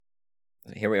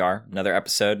Here we are. Another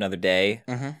episode, another day,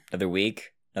 another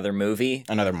week, another movie.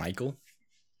 Another Michael.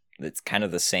 It's kind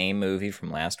of the same movie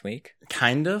from last week.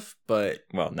 Kind of, but...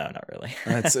 Well, no, not really.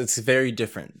 it's very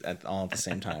different all at the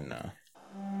same time now.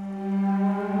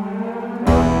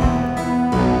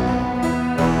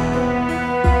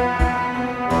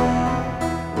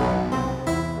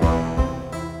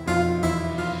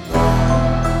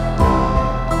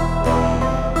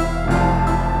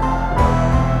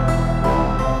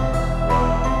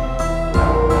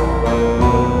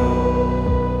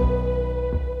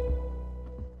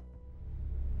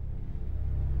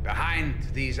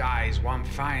 These eyes one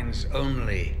finds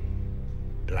only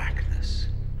blackness,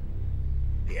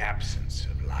 the absence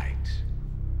of light.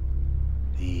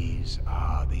 These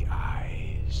are the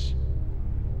eyes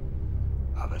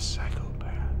of a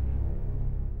psychopath.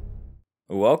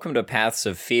 Welcome to Paths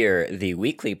of Fear, the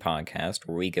weekly podcast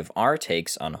where we give our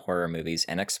takes on horror movies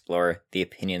and explore the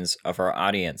opinions of our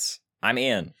audience. I'm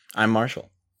Ian. I'm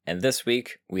Marshall. And this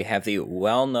week we have the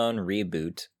well-known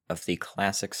reboot of the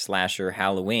classic slasher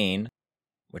Halloween,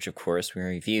 which of course we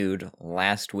reviewed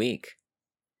last week.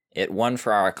 It won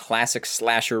for our classic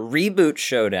slasher reboot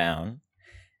showdown.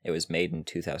 It was made in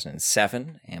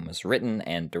 2007 and was written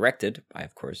and directed by,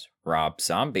 of course, Rob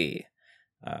Zombie.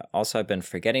 Also, I've been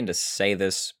forgetting to say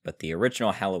this, but the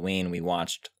original Halloween we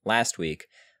watched last week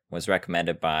was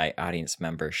recommended by audience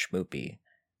member Schmoopy.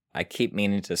 I keep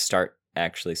meaning to start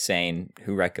actually saying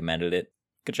who recommended it.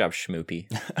 Good job, Schmoopy.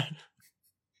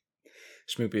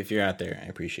 Schmoopy, if you're out there, I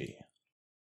appreciate you.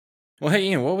 Well, hey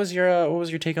Ian, what was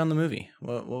your take on the movie?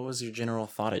 What was your general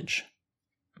thoughtage?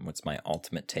 What's my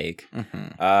ultimate take?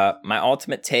 Mm-hmm. My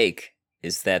ultimate take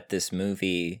is that this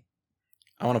movie...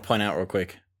 I want to point out real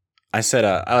quick. I said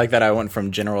I like that I went from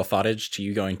general thoughtage to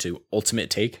you going to ultimate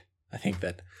take. I think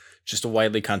that just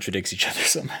widely contradicts each other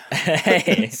somehow.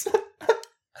 Hey.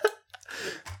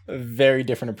 Very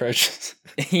different approaches.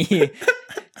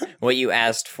 What you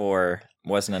asked for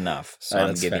wasn't enough, so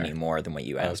I'm giving fair. you more than what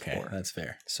you asked for. That's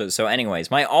fair. So anyways,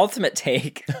 my ultimate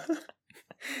take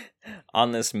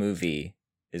on this movie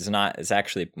is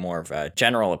actually more of a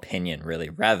general opinion,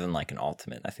 really, rather than like an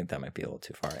ultimate. I think that might be a little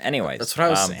too far. Anyways. That's what I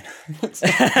was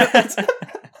saying.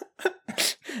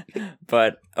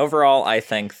 But overall, I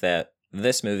think that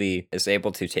this movie is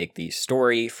able to take the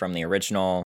story from the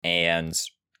original and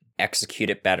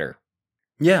execute it better.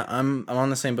 Yeah, I'm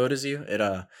on the same boat as you.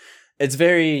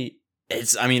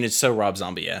 It's so Rob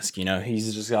Zombie-esque, you know?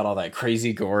 He's just got all that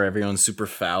crazy gore, everyone's super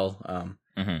foul.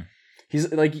 He's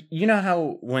like, you know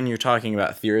how when you're talking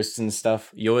about theorists and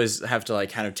stuff, you always have to like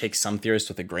kind of take some theorists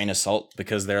with a grain of salt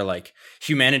because they're like,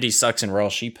 humanity sucks and we're all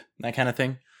sheep, that kind of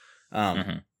thing.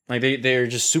 Like they're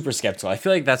just super skeptical. I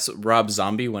feel like that's Rob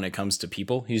Zombie when it comes to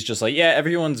people. He's just like, yeah,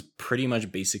 everyone's pretty much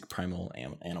basic primal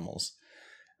animals.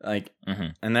 Like,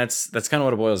 and that's kind of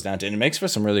what it boils down to. And it makes for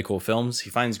some really cool films. He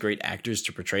finds great actors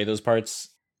to portray those parts.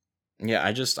 Yeah,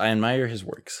 I admire his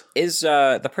works. Is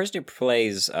the person who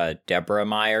plays Deborah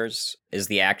Myers, is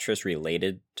the actress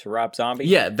related to Rob Zombie?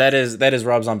 Yeah, that is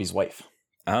Rob Zombie's wife.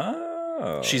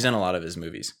 Oh. She's in a lot of his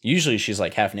movies. Usually she's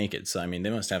like half naked, so I mean, they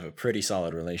must have a pretty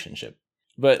solid relationship.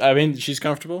 But I mean, she's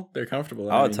comfortable. They're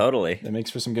comfortable. Oh, totally. That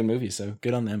makes for some good movies, so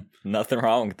good on them. Nothing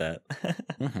wrong with that.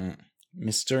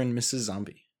 Mr. and Mrs.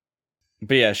 Zombie.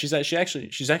 But yeah, she's actually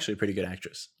a pretty good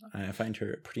actress. I find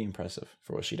her pretty impressive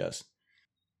for what she does.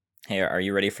 Hey, are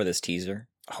you ready for this teaser?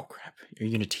 Oh crap! Are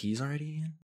you gonna tease already,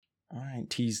 Ian? All right,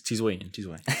 tease away, Ian. Tease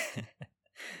away.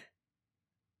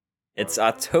 It's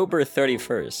October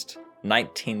 31st,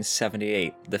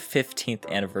 1978, the 15th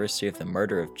anniversary of the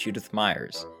murder of Judith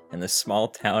Myers in the small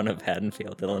town of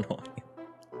Haddonfield, Illinois.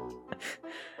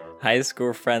 High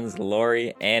school friends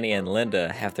Lori, Annie, and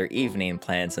Linda have their evening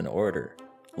plans in order.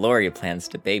 Lori plans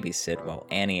to babysit while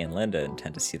Annie and Linda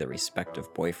intend to see their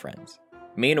respective boyfriends.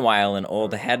 Meanwhile, an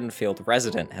old Haddonfield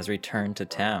resident has returned to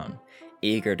town,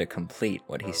 eager to complete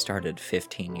what he started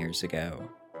 15 years ago.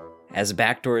 As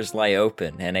back doors lie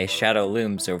open and a shadow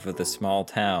looms over the small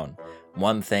town,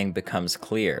 one thing becomes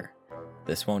clear.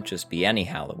 This won't just be any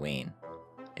Halloween.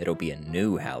 It'll be a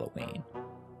new Halloween.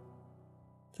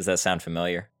 Does that sound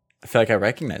familiar? I feel like I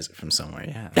recognize it from somewhere,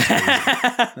 yeah.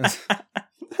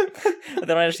 I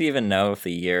don't actually even know if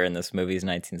the year in this movie is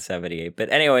 1978.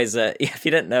 But anyways, if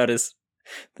you didn't notice,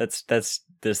 that's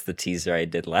just the teaser I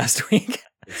did last week.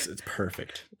 It's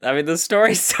perfect. I mean, the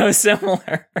story's so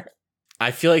similar.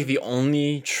 I feel like the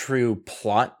only true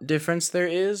plot difference there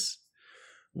is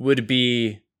would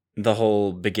be the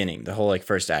whole beginning, the whole like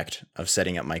first act of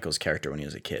setting up Michael's character when he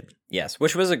was a kid. Yes,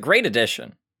 which was a great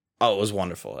addition. Oh, it was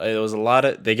wonderful. It was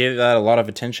they gave that a lot of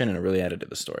attention and it really added to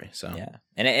the story. So yeah,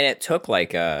 and it took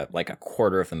like a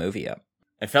quarter of the movie up.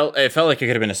 It felt like it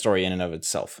could have been a story in and of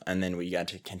itself, and then we got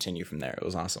to continue from there. It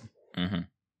was awesome. Mm-hmm.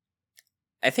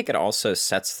 I think it also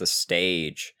sets the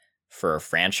stage for a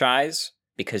franchise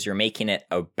because you're making it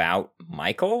about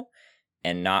Michael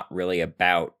and not really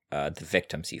about the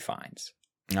victims he finds.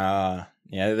 Yeah,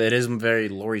 it is very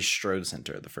Laurie Strode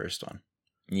center, the first one.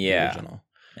 Yeah, the original.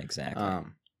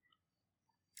 Exactly.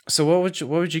 So what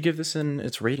would you give this in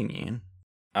its rating, Ian?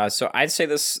 So I'd say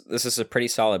this is a pretty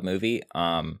solid movie.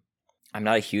 I'm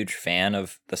not a huge fan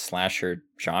of the slasher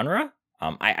genre.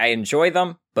 I enjoy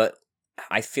them, but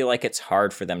I feel like it's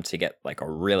hard for them to get like a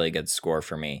really good score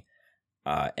for me,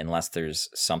 unless there's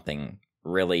something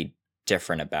really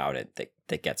different about it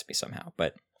that gets me somehow.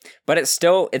 But it's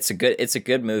a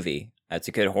good movie. It's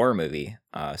a good horror movie.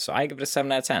 So I give it a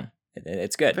 7 out of 10.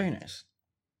 It's good. Very nice.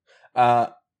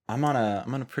 I'm on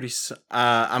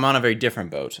a very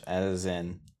different boat, as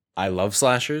in I love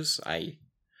slashers. I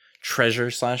treasure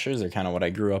slashers. They're kind of what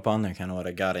I grew up on. They're kind of what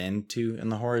I got into in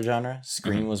the horror genre.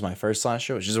 Scream was my first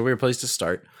slasher, which is a weird place to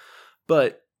start,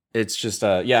 but it's just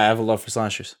I have a love for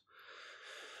slashers.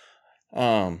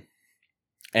 And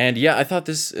yeah, I thought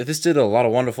this did a lot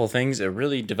of wonderful things. It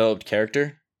really developed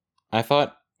character, I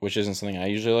thought, which isn't something I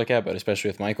usually look at, but especially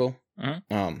with Michael.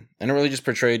 Mm-hmm. And it really just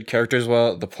portrayed characters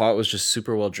well. The plot was just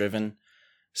super well driven.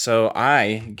 So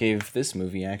I gave this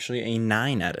movie actually a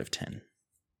 9 out of 10.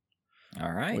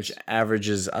 All right. Which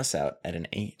averages us out at an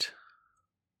 8.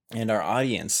 And our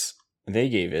audience, they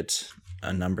gave it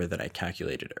a number that I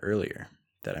calculated earlier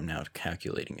that I'm now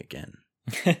calculating again.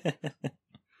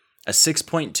 A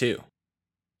 6.2.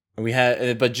 We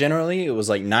had, but generally it was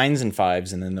like 9s and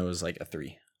 5s, and then there was like a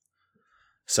 3.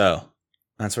 So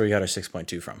that's where we got our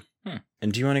 6.2 from.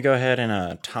 And do you want to go ahead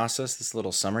and toss us this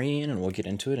little summary in, and we'll get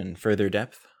into it in further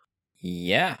depth?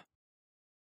 Yeah.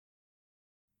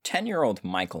 10-year-old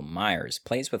Michael Myers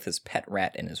plays with his pet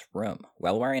rat in his room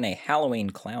while wearing a Halloween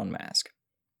clown mask.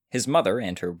 His mother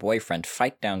and her boyfriend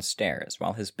fight downstairs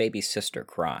while his baby sister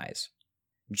cries.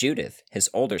 Judith, his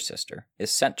older sister,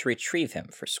 is sent to retrieve him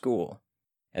for school.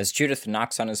 As Judith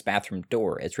knocks on his bathroom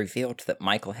door, it's revealed that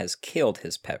Michael has killed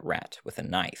his pet rat with a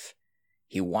knife.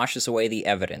 He washes away the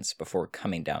evidence before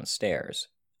coming downstairs,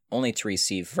 only to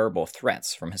receive verbal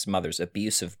threats from his mother's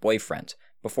abusive boyfriend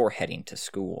before heading to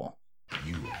school.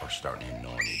 You are starting to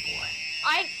annoy me, boy.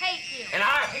 I hate you. And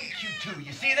I hate you too.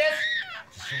 You see this?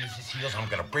 As soon as this heals, I'm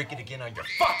gonna break it again on your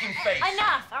fucking face.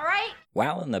 Enough, all right?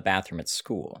 While in the bathroom at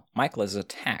school, Michael is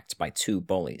attacked by 2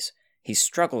 bullies. He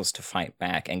struggles to fight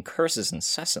back and curses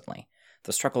incessantly.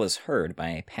 The struggle is heard by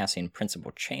a passing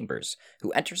Principal Chambers,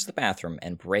 who enters the bathroom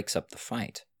and breaks up the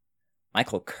fight.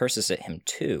 Michael curses at him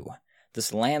too.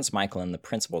 This lands Michael in the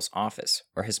principal's office,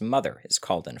 where his mother is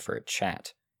called in for a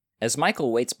chat. As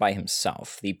Michael waits by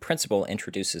himself, the principal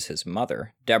introduces his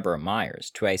mother, Deborah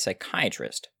Myers, to a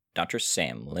psychiatrist, Dr.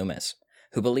 Sam Loomis,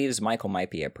 who believes Michael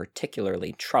might be a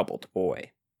particularly troubled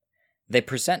boy. They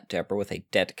present Deborah with a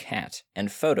dead cat and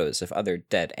photos of other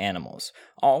dead animals,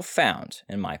 all found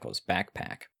in Michael's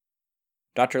backpack.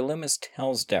 Dr. Loomis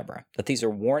tells Deborah that these are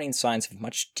warning signs of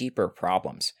much deeper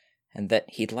problems, and that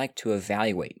he'd like to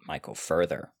evaluate Michael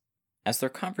further. As their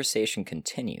conversation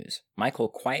continues, Michael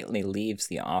quietly leaves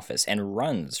the office and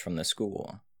runs from the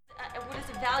school. What is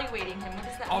evaluating him? What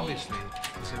does that Obviously,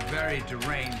 it's a very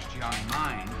deranged young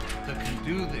mind that can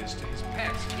do this to his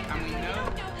pets. And we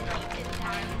know...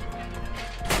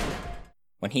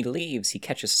 When he leaves, he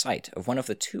catches sight of one of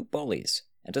the 2 bullies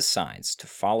and decides to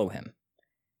follow him.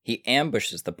 He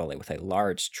ambushes the bully with a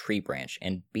large tree branch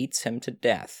and beats him to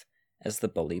death as the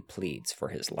bully pleads for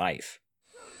his life.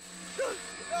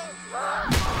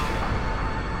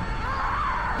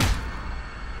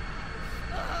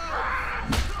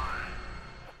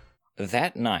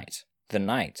 That night, the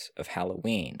night of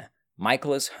Halloween,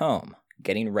 Michael is home,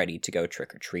 getting ready to go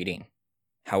trick-or-treating.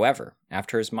 However,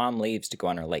 after his mom leaves to go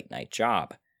on her late-night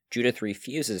job, Judith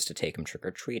refuses to take him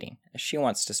trick-or-treating, as she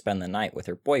wants to spend the night with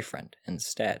her boyfriend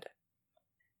instead.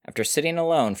 After sitting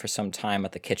alone for some time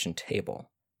at the kitchen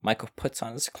table, Michael puts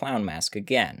on his clown mask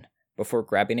again, before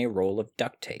grabbing a roll of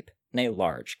duct tape and a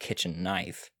large kitchen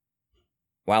knife.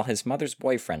 While his mother's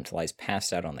boyfriend lies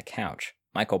passed out on the couch,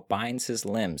 Michael binds his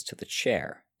limbs to the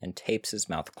chair and tapes his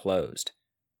mouth closed.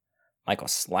 Michael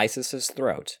slices his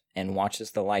throat and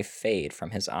watches the life fade from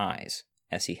his eyes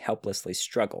as he helplessly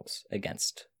struggles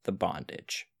against the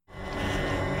bondage.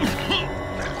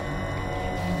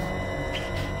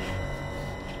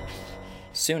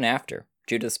 Soon after,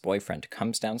 Judith's boyfriend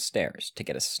comes downstairs to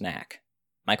get a snack.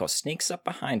 Michael sneaks up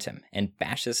behind him and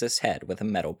bashes his head with a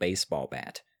metal baseball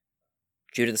bat.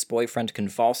 Judith's boyfriend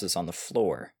convulses on the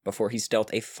floor before he's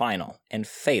dealt a final and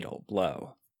fatal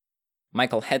blow.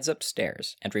 Michael heads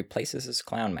upstairs and replaces his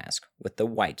clown mask with the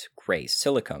white, gray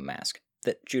silicone mask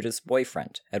that Judith's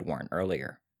boyfriend had worn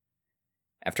earlier.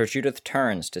 After Judith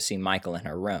turns to see Michael in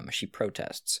her room, she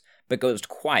protests, but goes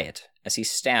quiet as he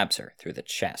stabs her through the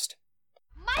chest.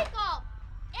 Michael!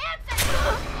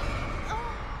 Answer!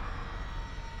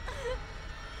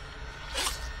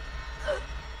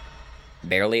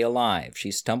 Barely alive,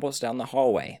 she stumbles down the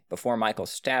hallway before Michael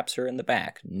stabs her in the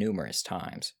back numerous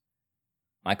times.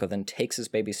 Michael then takes his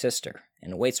baby sister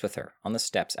and waits with her on the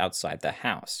steps outside the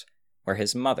house, where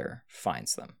his mother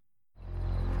finds them.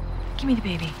 Give me the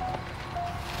baby.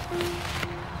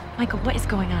 Michael, what is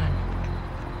going on?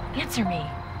 Answer me.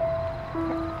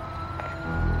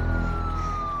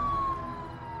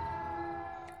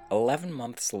 11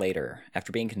 months later,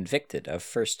 after being convicted of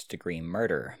first-degree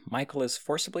murder, Michael is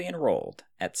forcibly enrolled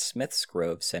at Smith's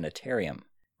Grove Sanitarium,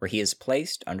 where he is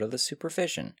placed under the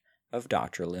supervision of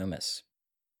Dr. Loomis.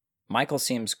 Michael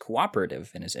seems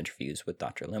cooperative in his interviews with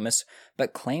Dr. Loomis,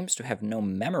 but claims to have no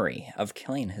memory of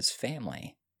killing his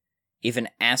family, even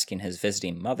asking his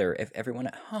visiting mother if everyone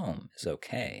at home is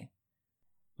okay.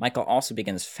 Michael also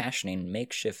begins fashioning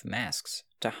makeshift masks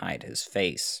to hide his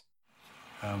face.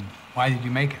 Why did you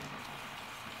make it?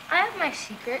 I have my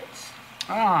secrets.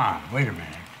 Ah, wait a minute.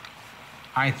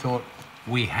 I thought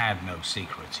we had no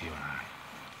secrets, you and I.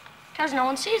 Because no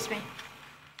one sees me.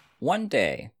 One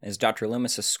day, as Dr.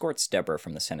 Loomis escorts Deborah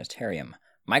from the sanitarium,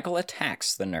 Michael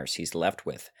attacks the nurse he's left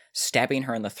with, stabbing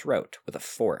her in the throat with a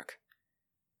fork.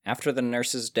 After the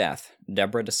nurse's death,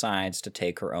 Deborah decides to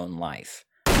take her own life,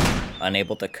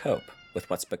 unable to cope with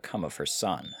what's become of her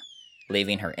son,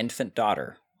 leaving her infant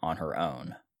daughter on her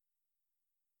own.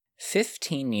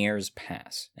 15 years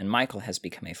pass, and Michael has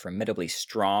become a formidably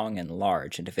strong and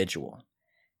large individual.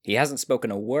 He hasn't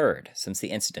spoken a word since the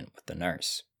incident with the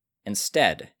nurse.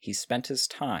 Instead, he spent his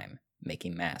time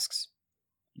making masks.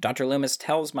 Dr. Loomis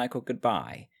tells Michael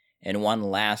goodbye in one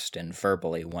last and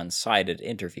verbally one-sided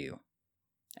interview.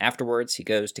 Afterwards, he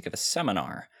goes to give a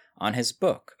seminar on his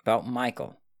book about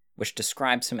Michael, which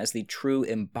describes him as the true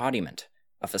embodiment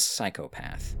of a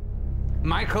psychopath.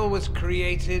 Michael was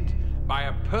created by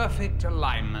a perfect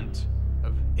alignment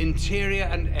of interior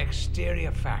and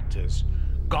exterior factors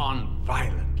gone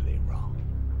violently wrong.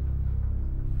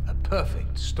 A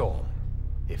perfect storm,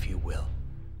 if you will.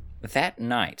 That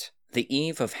night, the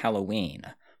eve of Halloween,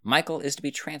 Michael is to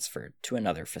be transferred to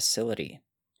another facility.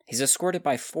 He's escorted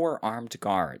by 4 armed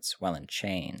guards while in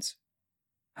chains.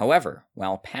 However,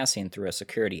 while passing through a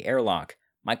security airlock,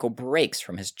 Michael breaks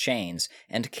from his chains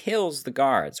and kills the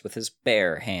guards with his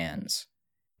bare hands.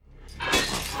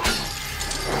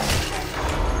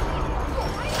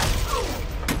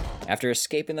 After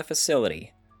escaping the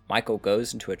facility, Michael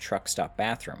goes into a truck stop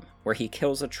bathroom, where he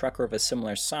kills a trucker of a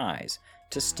similar size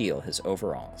to steal his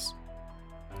overalls.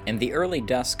 In the early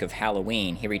dusk of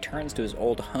Halloween, he returns to his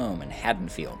old home in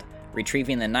Haddonfield,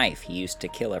 retrieving the knife he used to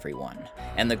kill everyone,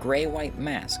 and the gray-white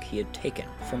mask he had taken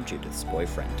from Judith's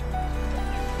boyfriend.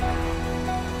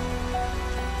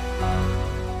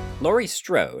 Laurie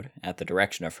Strode, at the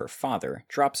direction of her father,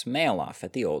 drops mail off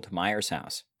at the old Myers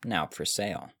house, now up for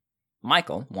sale.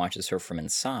 Michael watches her from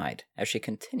inside as she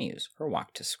continues her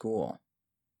walk to school.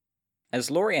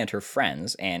 As Laurie and her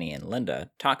friends, Annie and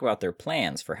Linda, talk about their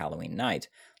plans for Halloween night,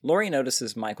 Laurie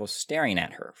notices Michael staring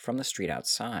at her from the street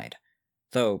outside,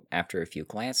 though after a few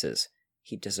glances,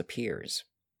 he disappears.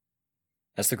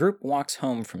 As the group walks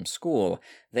home from school,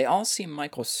 they all see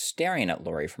Michael staring at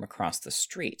Laurie from across the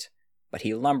street, but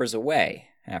he lumbers away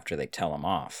after they tell him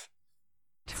off.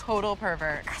 Total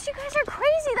pervert. Gosh, you guys are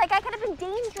crazy. That guy could have been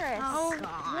dangerous. Oh,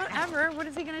 whatever. What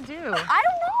is he gonna do? I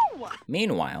don't know.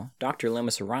 Meanwhile, Dr.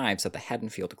 Loomis arrives at the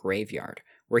Haddonfield graveyard,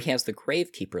 where he has the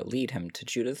gravekeeper lead him to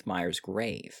Judith Myers'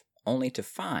 grave, only to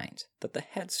find that the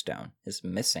headstone is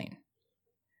missing.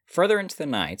 Further into the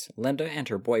night, Linda and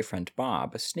her boyfriend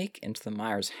Bob sneak into the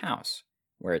Myers house,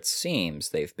 where it seems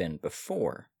they've been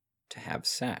before, to have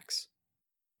sex.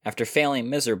 After failing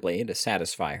miserably to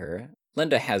satisfy her,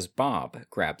 Linda has Bob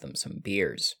grab them some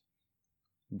beers.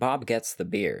 Bob gets the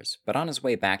beers, but on his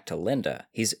way back to Linda,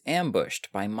 he's ambushed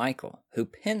by Michael, who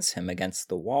pins him against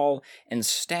the wall and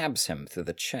stabs him through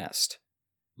the chest.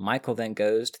 Michael then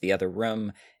goes to the other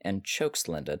room and chokes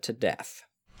Linda to death.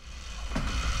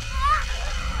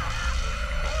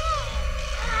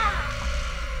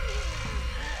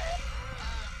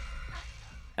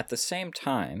 At the same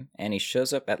time, Annie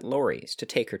shows up at Laurie's to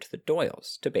take her to the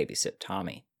Doyles to babysit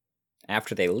Tommy.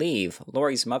 After they leave,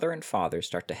 Laurie's mother and father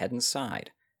start to head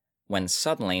inside, when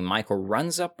suddenly Michael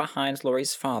runs up behind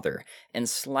Laurie's father and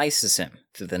slices him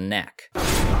through the neck,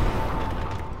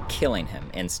 killing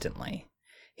him instantly.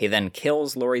 He then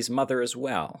kills Laurie's mother as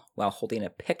well, while holding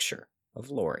a picture of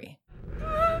Laurie.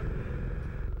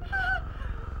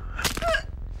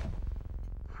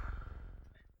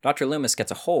 Dr. Loomis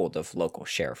gets a hold of local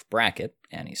Sheriff Brackett,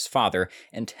 Annie's father,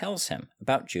 and tells him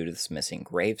about Judith's missing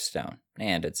gravestone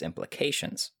and its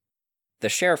implications. The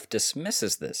sheriff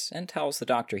dismisses this and tells the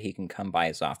doctor he can come by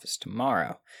his office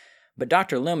tomorrow. But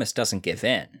Dr. Loomis doesn't give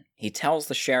in. He tells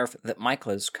the sheriff that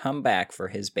Michael has come back for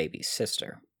his baby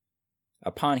sister.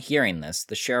 Upon hearing this,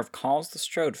 the sheriff calls the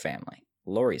Strode family,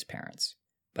 Laurie's parents,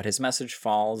 but his message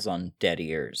falls on dead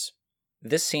ears.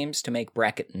 This seems to make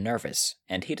Brackett nervous,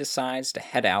 and he decides to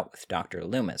head out with Dr.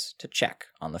 Loomis to check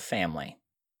on the family.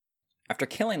 After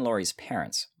killing Laurie's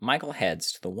parents, Michael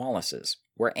heads to the Wallaces,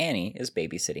 where Annie is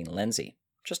babysitting Lindsay,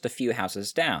 just a few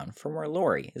houses down from where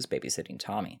Laurie is babysitting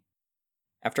Tommy.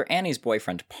 After Annie's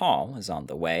boyfriend Paul is on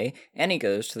the way, Annie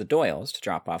goes to the Doyles to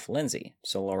drop off Lindsay,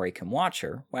 so Laurie can watch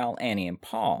her while Annie and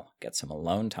Paul get some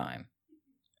alone time.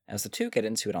 As the two get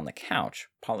into it on the couch,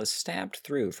 Paul is stabbed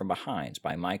through from behind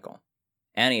by Michael.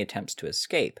 Annie attempts to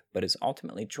escape, but is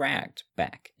ultimately dragged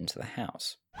back into the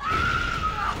house.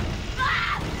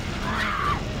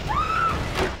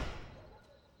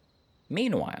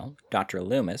 Meanwhile, Dr.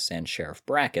 Loomis and Sheriff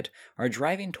Brackett are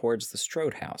driving towards the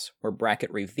Strode house, where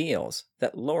Brackett reveals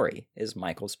that Laurie is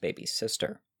Michael's baby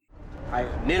sister. I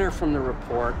omit her from the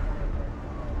report.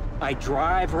 I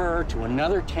drive her to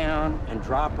another town and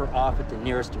drop her off at the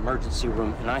nearest emergency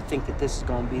room, and I think that this is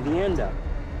going to be the end of it.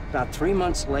 About 3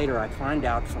 months later, I find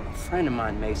out from a friend of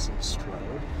mine, Mason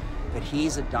Strode, that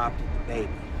he's adopted the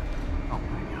baby. Oh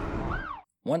my God.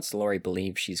 Once Laurie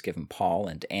believes she's given Paul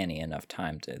and Annie enough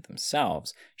time to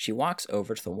themselves, she walks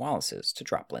over to the Wallaces to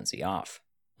drop Lindsay off.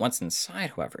 Once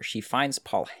inside, however, she finds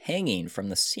Paul hanging from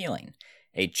the ceiling,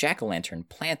 a jack-o'-lantern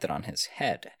planted on his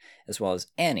head, as well as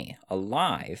Annie,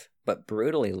 alive, but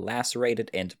brutally lacerated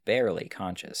and barely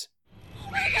conscious.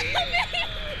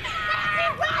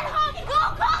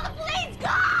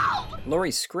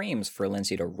 Laurie screams for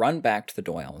Lindsay to run back to the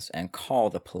Doyles and call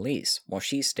the police while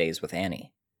she stays with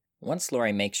Annie. Once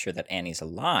Laurie makes sure that Annie's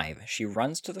alive, she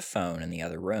runs to the phone in the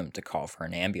other room to call for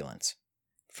an ambulance.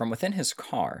 From within his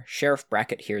car, Sheriff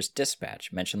Brackett hears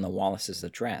dispatch mention the Wallace's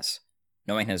address.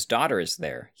 Knowing his daughter is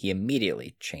there, he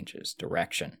immediately changes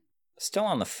direction. Still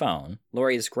on the phone,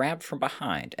 Laurie is grabbed from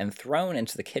behind and thrown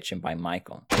into the kitchen by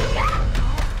Michael.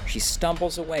 She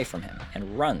stumbles away from him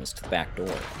and runs to the back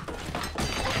door.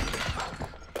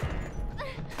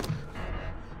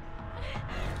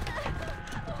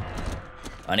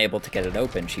 Unable to get it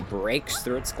open, she breaks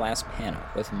through its glass panel,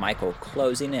 with Michael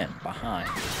closing in behind.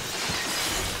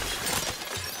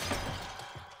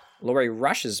 Laurie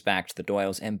rushes back to the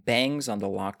Doyles and bangs on the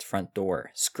locked front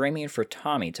door, screaming for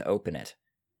Tommy to open it.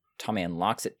 Tommy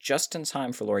unlocks it just in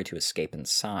time for Laurie to escape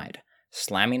inside,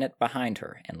 slamming it behind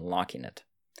her and locking it.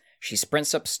 She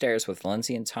sprints upstairs with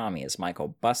Lindsay and Tommy as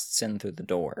Michael busts in through the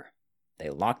door. They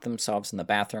lock themselves in the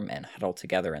bathroom and huddle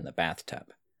together in the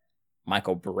bathtub.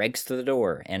 Michael breaks through the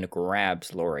door and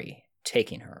grabs Laurie,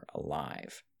 taking her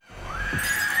alive.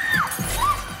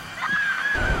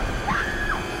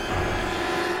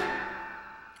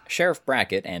 Sheriff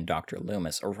Brackett and Dr.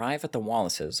 Loomis arrive at the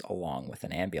Wallaces along with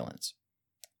an ambulance.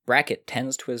 Brackett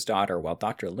tends to his daughter while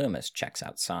Dr. Loomis checks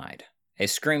outside. A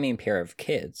screaming pair of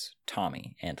kids,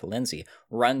 Tommy and Lindsay,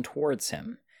 run towards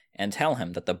him and tell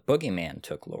him that the boogeyman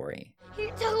took Laurie.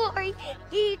 He took Laurie.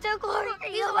 He took Laurie.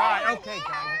 All right, okay,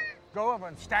 Tommy. Go over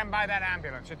and stand by that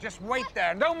ambulance and just wait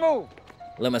there. Don't move.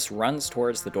 Loomis runs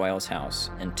towards the Doyle's house,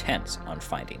 intent on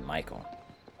finding Michael.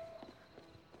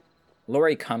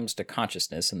 Laurie comes to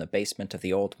consciousness in the basement of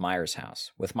the old Myers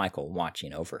house, with Michael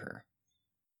watching over her.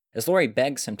 As Laurie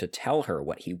begs him to tell her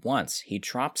what he wants, he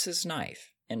drops his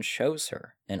knife and shows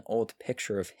her an old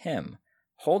picture of him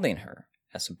holding her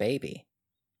as a baby.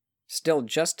 Still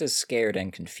just as scared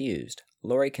and confused,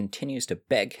 Laurie continues to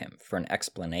beg him for an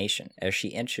explanation as she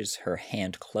inches her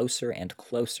hand closer and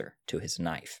closer to his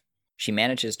knife. She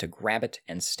manages to grab it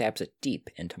and stabs it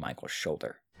deep into Michael's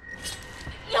shoulder,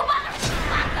 You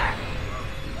motherfucker!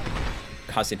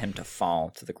 causing him to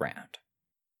fall to the ground.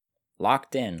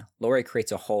 Locked in, Laurie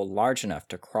creates a hole large enough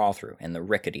to crawl through in the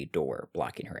rickety door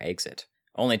blocking her exit,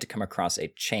 only to come across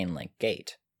a chain-link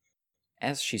gate.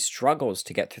 As she struggles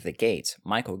to get through the gates,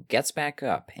 Michael gets back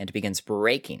up and begins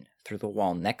breaking through the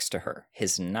wall next to her,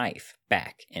 his knife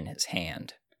back in his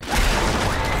hand.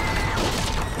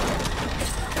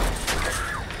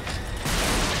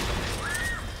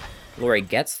 Laurie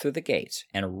gets through the gate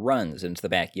and runs into the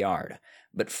backyard,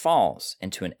 but falls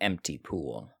into an empty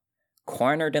pool.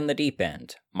 Cornered in the deep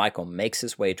end, Michael makes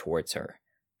his way towards her,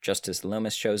 just as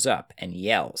Loomis shows up and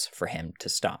yells for him to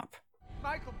stop.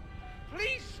 Michael,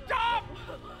 please stop!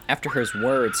 After his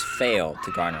words fail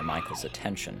to garner Michael's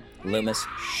attention, Loomis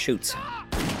shoots him.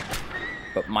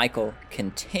 But Michael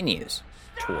continues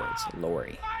towards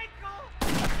Laurie.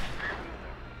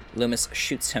 Loomis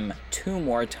shoots him 2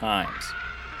 more times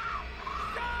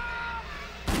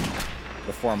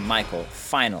before Michael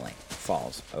finally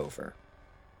falls over.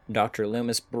 Dr.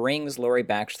 Loomis brings Laurie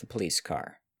back to the police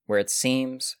car, where it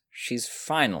seems she's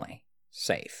finally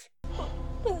safe.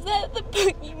 Was that the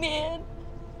boogeyman?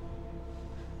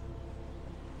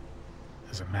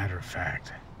 As a matter of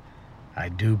fact, I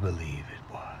do believe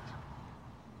it was.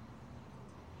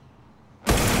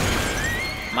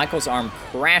 Michael's arm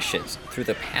crashes through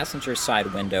the passenger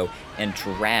side window and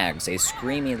drags a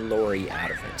screaming Laurie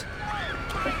out of it.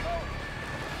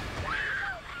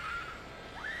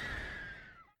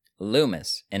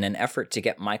 Loomis, in an effort to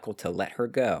get Michael to let her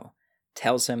go,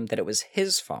 tells him that it was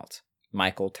his fault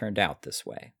Michael turned out this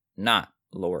way, not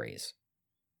Laurie's.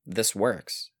 This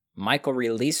works. Michael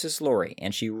releases Laurie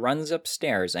and she runs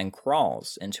upstairs and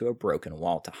crawls into a broken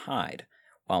wall to hide,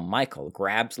 while Michael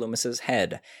grabs Loomis's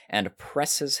head and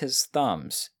presses his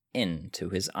thumbs into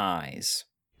his eyes.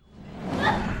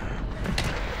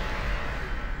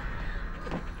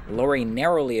 Laurie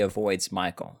narrowly avoids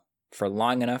Michael for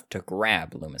long enough to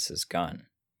grab Loomis's gun.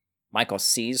 Michael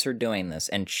sees her doing this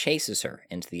and chases her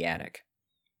into the attic.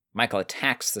 Michael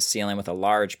attacks the ceiling with a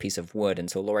large piece of wood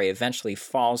until Laurie eventually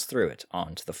falls through it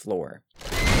onto the floor.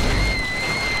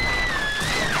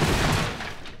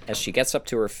 As she gets up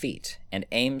to her feet and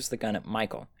aims the gun at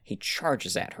Michael, he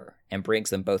charges at her and brings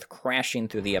them both crashing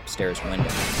through the upstairs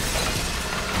window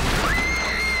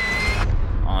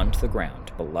onto the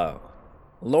ground below.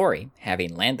 Laurie,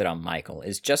 having landed on Michael,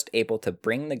 is just able to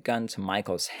bring the gun to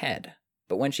Michael's head,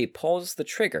 but when she pulls the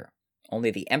trigger, only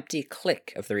the empty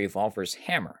click of the revolver's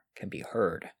hammer can be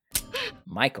heard.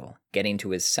 Michael, getting to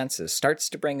his senses, starts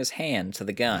to bring his hand to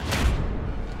the gun.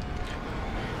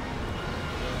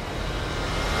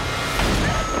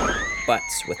 But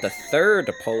with the third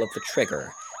pull of the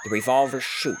trigger, the revolver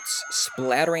shoots,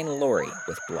 splattering Laurie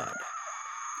with blood.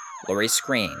 Laurie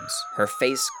screams, her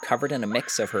face covered in a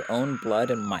mix of her own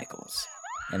blood and Michael's,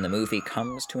 and the movie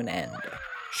comes to an end,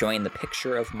 showing the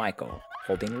picture of Michael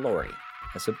holding Laurie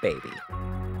as a baby.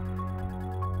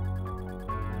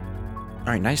 All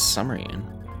right, nice summary,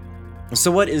 Ian.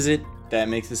 So what is it that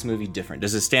makes this movie different?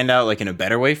 Does it stand out like in a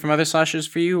better way from other slashers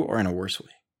for you, or in a worse way?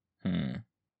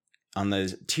 On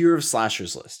the tier of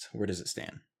slashers list, where does it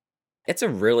stand? It's a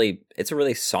really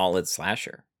solid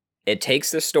slasher. It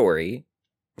takes the story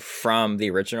from the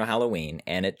original Halloween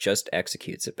and it just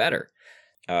executes it better.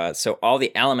 So all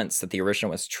the elements that the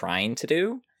original was trying to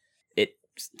do, it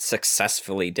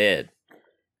successfully did.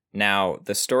 Now,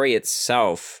 the story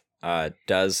itself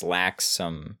does lack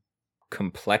some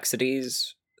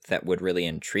complexities that would really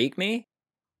intrigue me.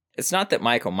 It's not that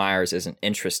Michael Myers isn't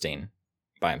interesting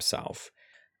by himself.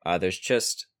 There's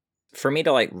just, for me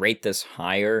to rate this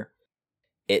higher,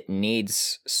 it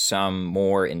needs some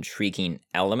more intriguing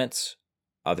elements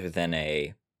other than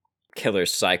a killer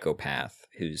psychopath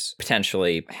who's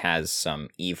potentially has some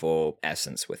evil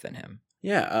essence within him.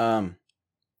 Yeah,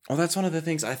 well, that's one of the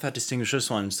things I thought distinguished this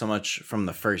one so much from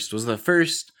the first. He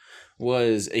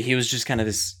was just kind of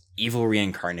this evil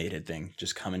reincarnated thing,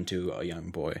 just coming to a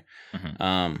young boy.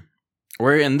 Mm-hmm.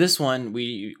 Where in this one,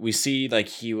 we see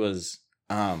he was...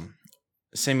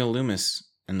 Samuel Loomis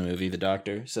in the movie, the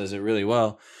doctor, says it really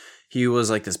well. He was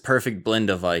this perfect blend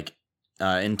of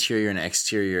interior and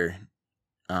exterior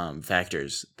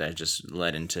factors that just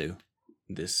led into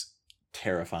this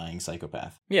terrifying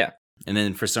psychopath. Yeah. And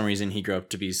then for some reason he grew up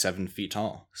to be 7 feet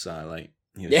tall. So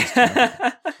he was just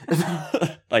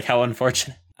how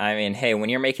unfortunate. I mean, hey, when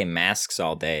you're making masks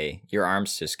all day, your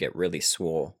arms just get really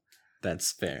swole.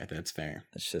 That's fair. That's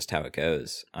just how it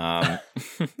goes.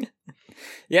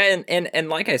 Yeah, and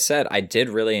like I said, I did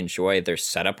really enjoy their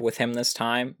setup with him this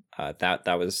time. That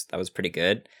was pretty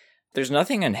good. There's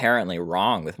nothing inherently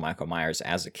wrong with Michael Myers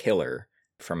as a killer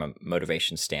from a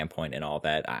motivation standpoint and all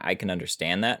that. I can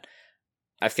understand that.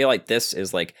 I feel like this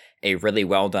is a really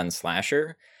well done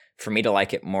slasher. For me to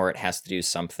like it more, it has to do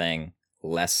something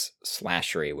less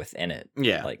slashery within it.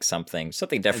 Yeah, something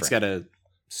different. It's got to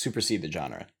supersede the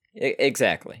genre.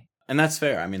 Exactly. And that's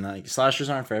fair. I mean, slashers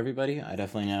aren't for everybody. I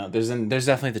definitely know. There's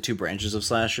definitely the two branches of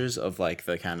slashers of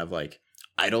the kind of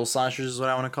idol slashers is what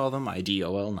I want to call them.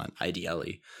 IDOL, not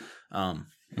IDLE.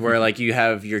 Where you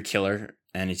have your killer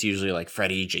and it's usually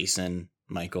Freddy, Jason,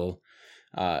 Michael.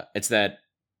 It's that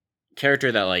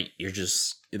character that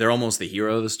they're almost the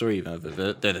hero of the story, even if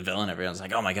they're the villain. Everyone's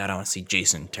oh my god, I want to see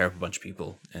Jason tear up a bunch of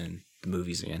people in the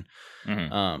movies again.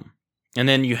 Mm-hmm. And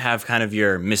then you have kind of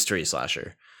your mystery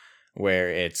slasher, where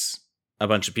it's a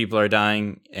bunch of people are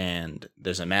dying and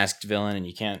there's a masked villain and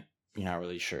you're not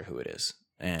really sure who it is.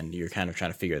 And you're kind of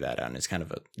trying to figure that out. And it's kind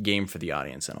of a game for the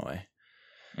audience in a way.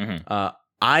 Mm-hmm.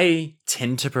 I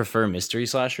tend to prefer mystery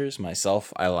slashers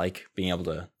myself. I like being able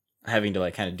to, having to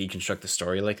like kind of deconstruct the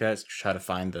story like that, to try to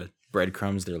find the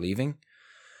breadcrumbs they're leaving.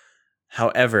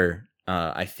 However,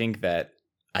 I think that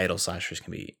idle slashers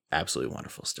can be absolutely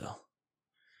wonderful still.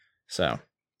 So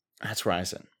that's where I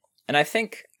sit. And I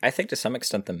think to some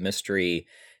extent the mystery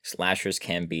slashers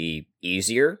can be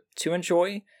easier to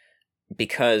enjoy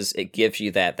because it gives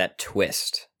you that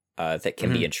twist that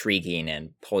can be intriguing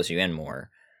and pulls you in more.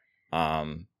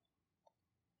 And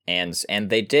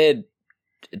they did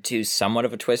do somewhat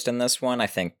of a twist in this one. I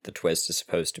think the twist is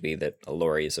supposed to be that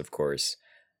Laurie is, of course,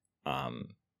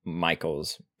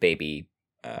 Michael's baby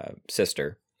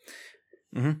sister.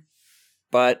 Mm-hmm.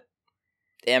 But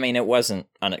I mean, it wasn't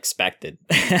unexpected.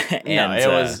 And, no,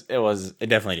 it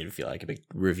definitely didn't feel like a big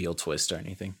reveal twist or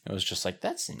anything. It was just like,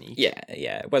 that's neat. Yeah,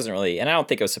 it wasn't really, and I don't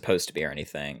think it was supposed to be or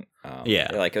anything.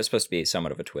 Like it was supposed to be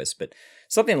somewhat of a twist, but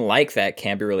something like that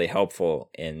can be really helpful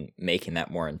in making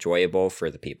that more enjoyable for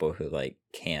the people who like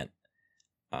can't.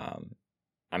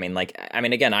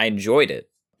 Again, I enjoyed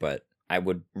it, but I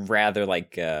would rather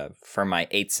like for my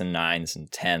 8s and 9s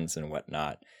and 10s and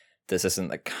whatnot, this isn't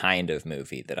the kind of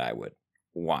movie that I would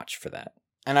watch for that.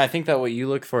 And I think that what you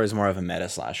look for is more of a meta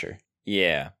slasher.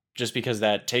 Yeah. Just because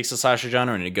that takes the slasher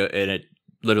genre and it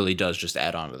literally does just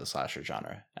add on to the slasher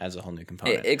genre, adds a whole new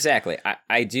component. Exactly.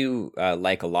 I do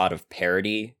like a lot of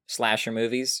parody slasher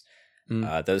movies.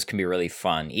 Those can be really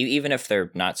fun, even if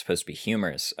they're not supposed to be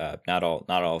humorous. Not all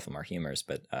of them are humorous,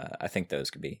 but I think those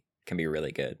can be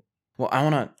really good. Well, I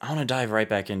wanna dive right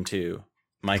back into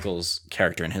Michael's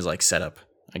character and his like setup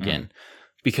again.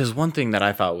 Because one thing that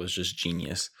I thought was just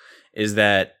genius is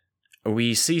that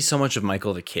we see so much of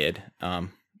Michael the kid.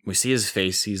 We see his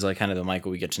face. He's like kind of the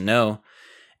Michael we get to know.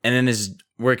 And then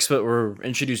we're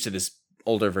introduced to this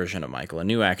older version of Michael, a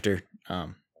new actor.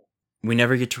 We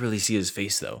never get to really see his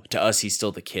face, though. To us, he's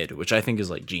still the kid, which I think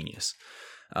is like genius.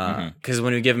 Because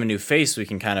when we give him a new face, we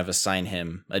can kind of assign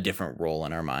him a different role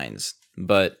in our minds.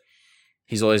 But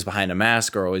he's always behind a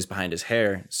mask or always behind his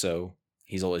hair. So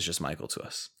he's always just Michael to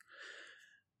us,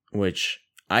 which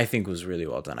I think was really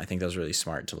well done. I think that was really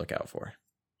smart to look out for.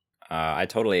 I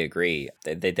totally agree.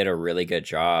 They did a really good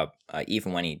job.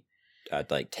 Even when he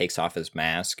takes off his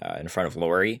mask in front of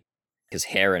Laurie, his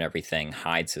hair and everything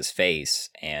hides his face,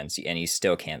 and you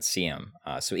still can't see him.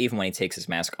 So even when he takes his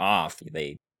mask off,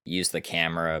 they use the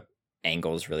camera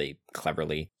angles really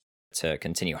cleverly to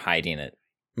continue hiding it.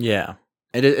 Yeah,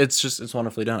 it's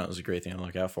wonderfully done. It was a great thing to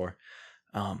look out for.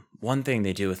 One thing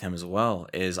they do with him as well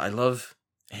is I love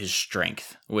his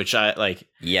strength, which I like.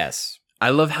 Yes. I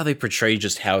love how they portray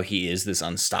just how he is this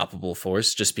unstoppable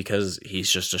force just because he's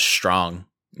just a strong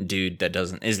dude that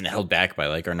isn't held back by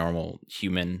like our normal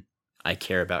human, I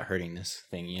care about hurting this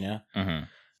thing, you know?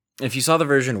 Mm-hmm. If you saw the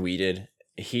version we did,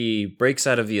 he breaks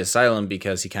out of the asylum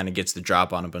because he kind of gets the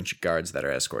drop on a bunch of guards that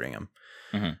are escorting him.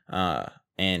 Mm-hmm.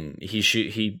 And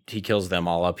he kills them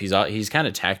all up. He's kind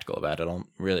of tactical about it.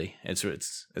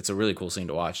 It's a really cool scene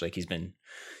to watch. Like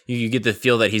you get the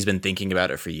feel that he's been thinking about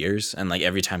it for years, and like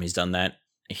every time he's done that,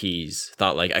 he's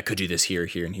thought like I could do this here,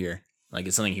 here, and here. Like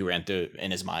it's something he ran through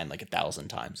in his mind like 1,000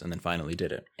 times, and then finally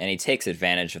did it. And he takes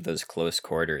advantage of those close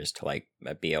quarters to like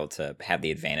be able to have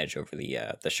the advantage over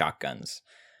the shotguns,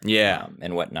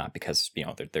 and whatnot, because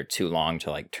they're too long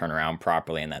to like turn around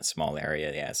properly in that small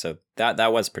area. Yeah, so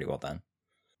that was pretty well done.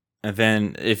 And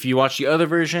then if you watch the other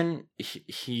version,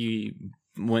 he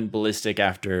went ballistic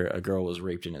after a girl was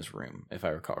raped in his room, if I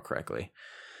recall correctly,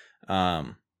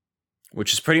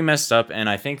 which is pretty messed up. And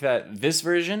I think that this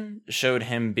version showed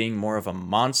him being more of a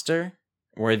monster,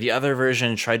 where the other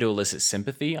version tried to elicit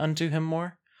sympathy unto him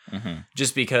more,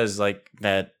 just because like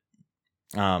that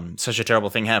such a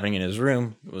terrible thing happening in his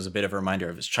room was a bit of a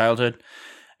reminder of his childhood.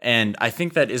 And I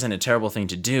think that isn't a terrible thing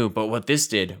to do, but what this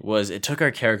did was it took our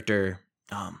character,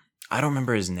 I don't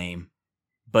remember his name,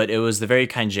 but it was the very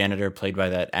kind janitor played by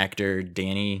that actor,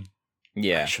 Danny.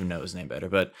 Yeah. I should know his name better.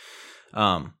 But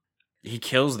he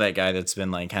kills that guy that's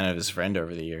been like kind of his friend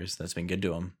over the years. That's been good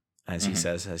to him, as he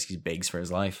says, as he begs for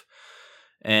his life.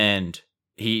 And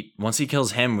once he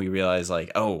kills him, we realize like,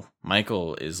 oh,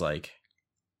 Michael is like,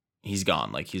 he's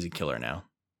gone. Like he's a killer now.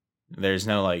 There's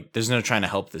no trying to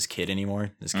help this kid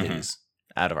anymore. This kid is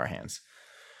out of our hands.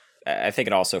 I think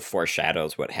it also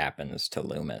foreshadows what happens to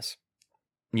Loomis.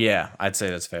 Yeah, I'd say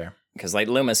that's fair. Because like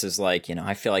Loomis is like,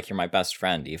 I feel like you're my best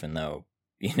friend, even though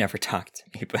you never talked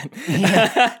to me. But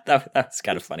that was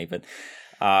kind of funny. But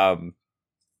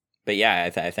But yeah,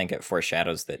 I think it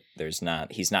foreshadows that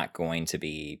he's not going to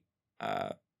be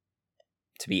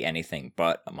anything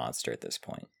but a monster at this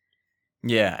point.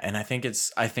 Yeah, and I think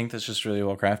that's just really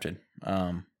well crafted.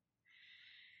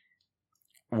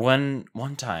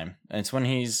 One time, and it's when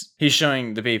he's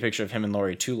showing the baby picture of him and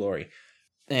Laurie to Laurie,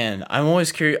 and I'm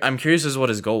always curious. I'm curious as to what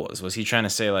his goal was. Was he trying to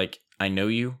say like I know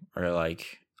you, or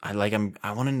like I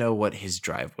want to know what his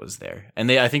drive was there?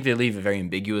 And I think they leave it very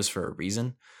ambiguous for a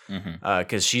reason,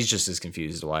 because she's just as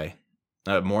confused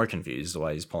more confused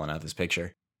why he's pulling out this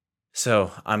picture.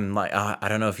 So I'm like, I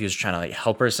don't know if he was trying to like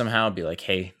help her somehow, be like,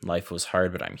 hey, life was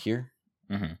hard, but I'm here.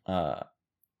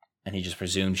 And he just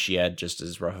presumed she had just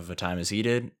as rough of a time as he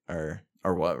did, or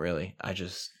what, really?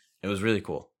 It was really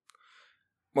cool.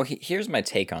 Well, here's my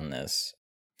take on this.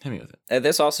 Hit me with it.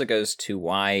 This also goes to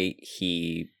why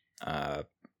he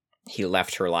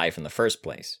left her life in the first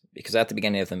place. Because at the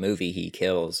beginning of the movie, he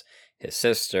kills his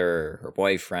sister, her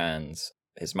boyfriends,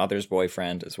 his mother's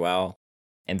boyfriend as well.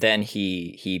 And then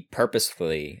he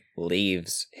purposefully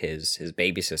leaves his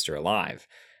baby sister alive.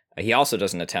 He also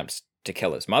doesn't attempt to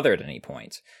kill his mother at any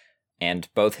point. And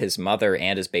both his mother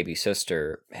and his baby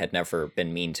sister had never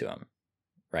been mean to him,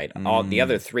 right? All the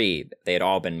other three, they had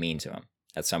all been mean to him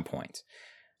at some point.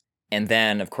 And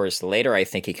then, of course, later I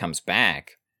think he comes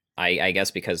back. I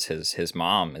guess because his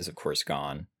mom is, of course,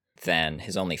 gone. Then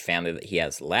his only family that he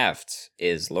has left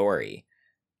is Laurie.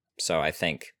 So I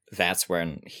think that's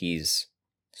when he's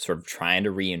sort of trying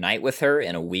to reunite with her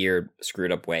in a weird,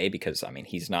 screwed up way, because, I mean,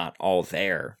 he's not all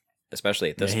there, especially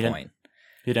at this point.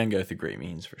 He didn't go through great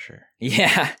means, for sure.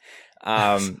 Yeah.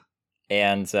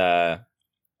 And so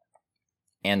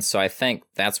I think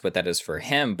that's what that is for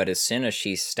him. But as soon as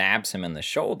she stabs him in the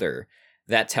shoulder,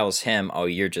 that tells him, oh,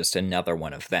 you're just another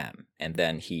one of them. And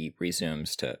then he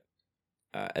resumes to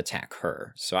attack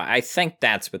her. So I think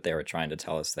that's what they were trying to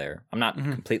tell us there. I'm not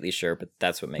completely sure, but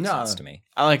that's what makes sense to me.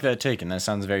 I like that take, and that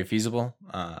sounds very feasible.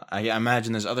 I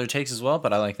imagine there's other takes as well,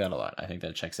 but I like that a lot. I think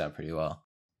that checks out pretty well.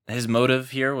 His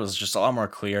motive here was just a lot more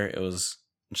clear. It was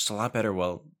just a lot better,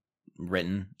 well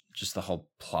written. Just the whole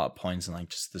plot points and like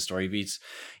just the story beats.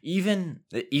 Even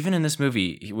in this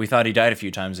movie, we thought he died a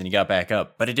few times and he got back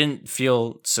up, but it didn't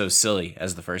feel so silly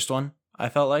as the first one. I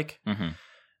felt like,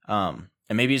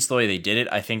 and maybe it's the way they did it.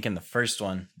 I think in the first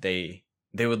one, they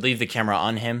would leave the camera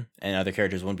on him, and other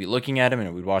characters wouldn't be looking at him,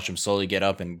 and we'd watch him slowly get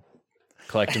up and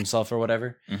collect himself or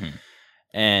whatever.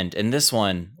 And in this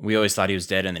one, we always thought he was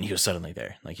dead, and then he was suddenly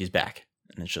there, like he's back,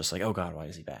 and it's just like, oh god, why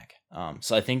is he back?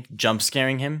 So I think jump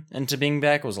scaring him into being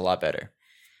back was a lot better.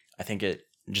 I think it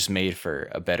just made for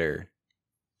a better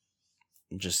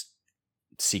just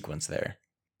sequence there.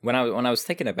 When I was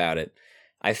thinking about it,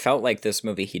 I felt like this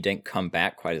movie, he didn't come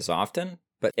back quite as often,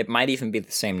 but it might even be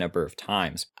the same number of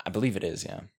times. I believe it is,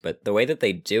 yeah. But the way that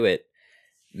they do it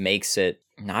makes it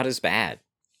not as bad.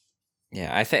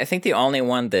 Yeah, I think the only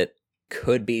one that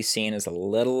could be seen as a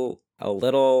little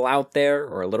out there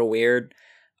or a little weird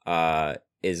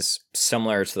is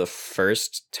similar to the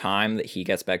first time that he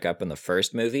gets back up in the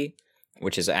first movie,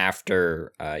 which is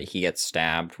after he gets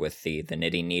stabbed with the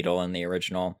knitting needle in the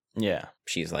original. Yeah.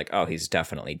 She's like, oh, he's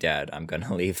definitely dead. I'm going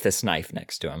to leave this knife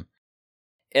next to him.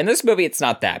 In this movie, it's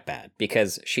not that bad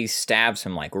because she stabs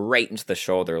him like right into the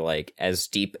shoulder, like as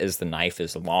deep as the knife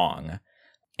is long.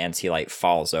 And he like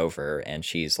falls over and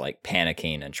she's like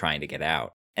panicking and trying to get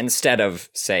out instead of,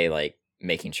 say, like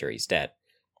making sure he's dead.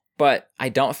 But I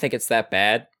don't think it's that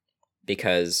bad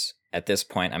because at this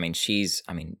point, she's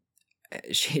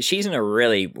in a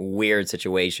really weird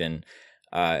situation.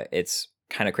 It's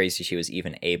kind of crazy she was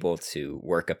even able to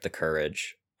work up the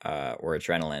courage or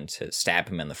adrenaline to stab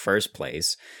him in the first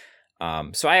place.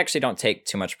 So I actually don't take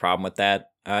too much problem with that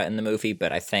in the movie,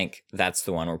 but I think that's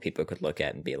the one where people could look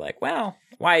at and be like, well,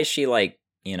 why is she like,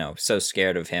 so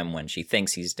scared of him when she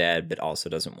thinks he's dead, but also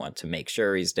doesn't want to make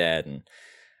sure he's dead and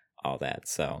all that.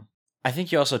 So I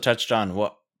think you also touched on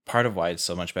what part of why it's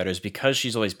so much better is because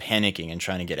she's always panicking and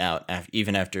trying to get out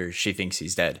even after she thinks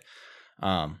he's dead.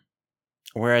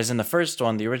 Whereas in the first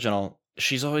one, the original,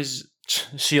 she's always,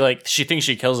 she thinks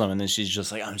she kills him and then she's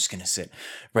just like, I'm just going to sit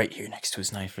right here next to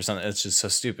his knife or something. It's just so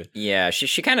stupid. Yeah,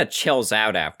 she kind of chills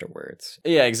out afterwards.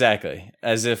 Yeah, exactly.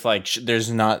 As if like there's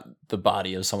not the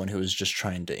body of someone who was just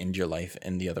trying to end your life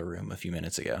in the other room a few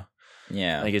minutes ago.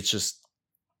 Yeah. Like it's just,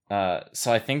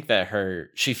 so I think that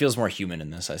she feels more human in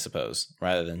this, I suppose,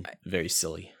 rather than very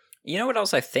silly. You know what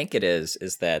else I think it is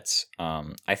that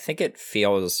I think it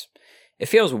feels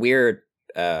weird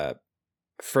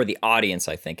for the audience,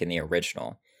 I think, in the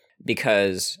original,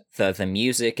 because the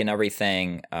music and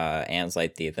everything, and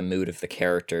like the mood of the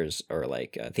characters, or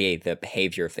like the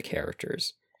behavior of the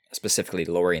characters, specifically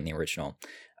Laurie in the original,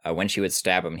 when she would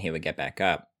stab him and he would get back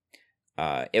up,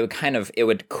 it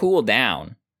would cool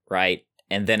down, right?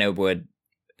 And then it would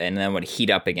heat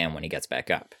up again when he gets back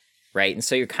up, right? And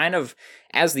so you're kind of,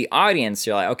 as the audience,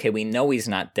 you're like, okay, we know he's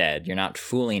not dead. You're not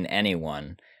fooling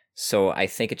anyone. So I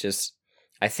think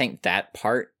that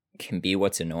part can be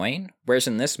what's annoying. Whereas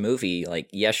in this movie, like,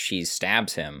 yes, she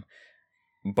stabs him,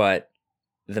 but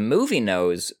the movie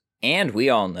knows, and we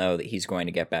all know that he's going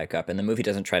to get back up, and the movie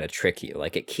doesn't try to trick you.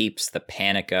 Like, it keeps the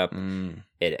panic up.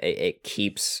 It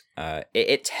keeps,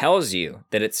 it tells you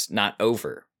that it's not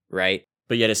over, right?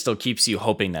 But yet it still keeps you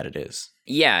hoping that it is.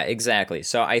 Yeah, exactly.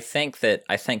 So I think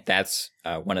that's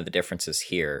one of the differences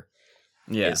here.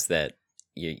 Yeah. Is that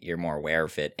you're more aware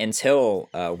of it until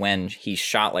when he's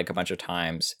shot like a bunch of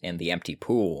times in the empty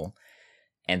pool,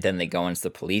 and then they go into the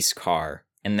police car,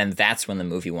 and then that's when the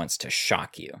movie wants to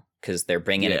shock you, because they're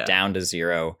bringing it down to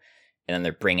 0, and then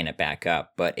they're bringing it back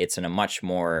up, but it's in a much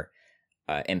more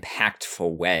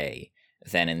impactful way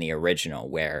than in the original,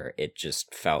 where it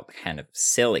just felt kind of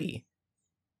silly.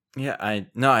 Yeah,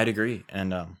 I'd agree,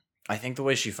 and I think the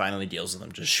way she finally deals with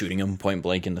him, just shooting him point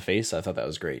blank in the face, I thought that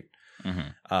was great.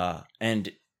 Mm-hmm.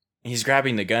 And he's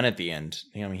grabbing the gun at the end.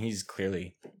 I mean, he's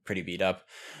clearly pretty beat up,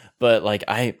 but like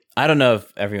I don't know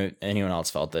if anyone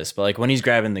else felt this, but like when he's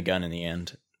grabbing the gun in the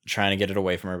end, trying to get it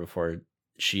away from her before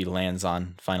she lands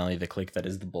on finally the click that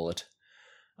is the bullet,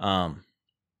 I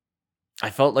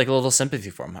felt like a little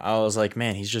sympathy for him. I was like,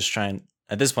 man, he's just trying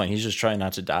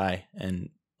not to die, and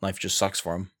life just sucks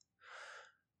for him.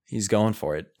 He's going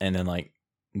for it, and then like,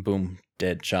 boom,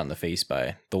 dead, shot in the face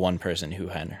by the one person who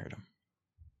hadn't hurt him.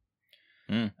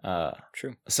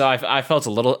 True. So I felt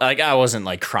a little like, I wasn't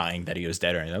like crying that he was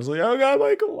dead or anything. I was like, oh God,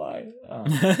 Michael, why?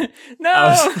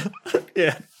 No.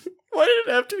 Yeah. Why did it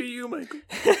have to be you, Michael?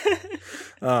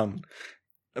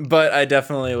 But I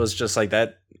definitely was just like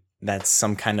that. That's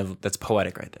that's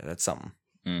poetic right there. That's something.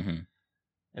 Mm-hmm.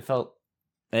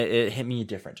 It hit me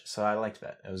different. So I liked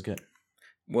that. It was good.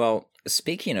 Well,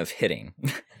 speaking of hitting,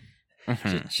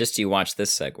 just you watch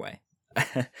this segue.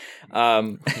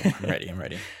 I'm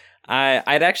ready.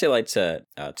 I'd actually like to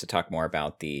talk more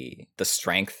about the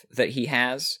strength that he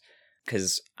has,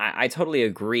 because I totally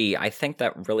agree. I think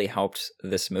that really helped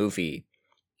this movie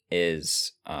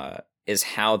is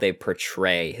how they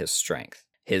portray his strength,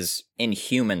 his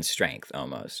inhuman strength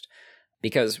almost.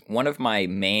 Because one of my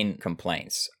main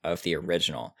complaints of the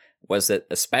original was that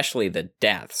especially the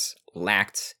deaths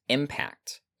lacked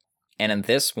impact. And in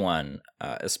this one,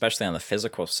 especially on the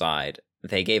physical side,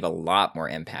 they gave a lot more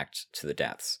impact to the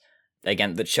deaths.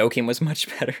 Again, the choking was much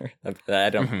better.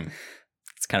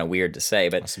 It's kind of weird to say,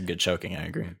 but some good choking, I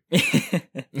agree.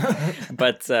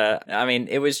 But I mean,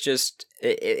 it was just,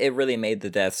 it really made the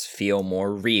deaths feel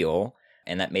more real,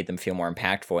 and that made them feel more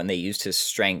impactful, and they used his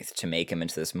strength to make him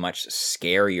into this much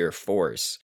scarier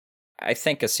force. I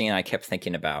think a scene I kept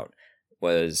thinking about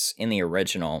was in the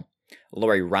original,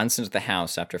 Laurie runs into the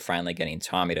house after finally getting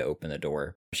Tommy to open the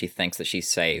door. She thinks that she's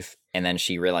safe, and then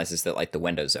she realizes that like the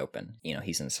window's open,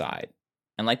 he's inside.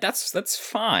 And like that's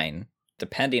fine,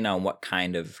 depending on what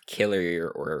kind of killer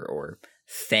or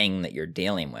thing that you're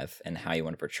dealing with and how you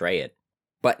want to portray it.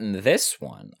 But in this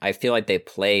one, I feel like they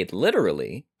played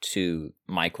literally to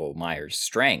Michael Myers'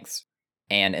 strengths.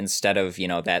 And instead of,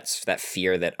 that's that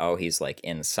fear that, oh, he's like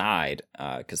inside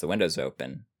because the window's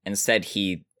open, instead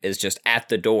he is just at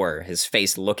the door, his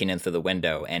face looking in through the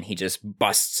window, and he just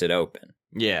busts it open.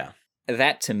 Yeah.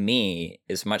 That to me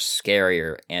is much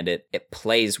scarier, and it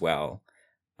plays well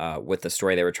with the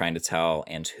story they were trying to tell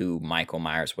and who Michael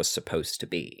Myers was supposed to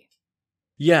be.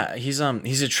 Yeah, he's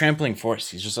a trampling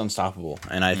force. He's just unstoppable,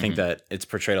 and I think that it's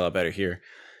portrayed a lot better here.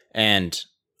 And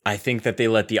I think that they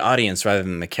let the audience, rather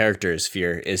than the characters,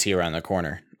 fear is he around the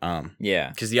corner. Yeah,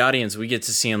 because the audience, we get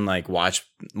to see him like watch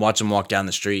him walk down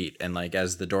the street, and like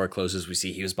as the door closes, we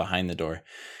see he was behind the door.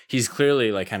 He's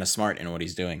clearly like kind of smart in what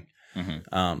he's doing.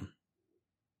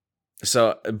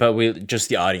 So, but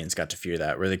the audience got to fear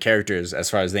that, where the characters, as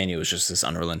far as they knew, was just this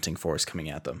unrelenting force coming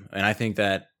at them. And I think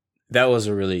that was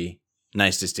a really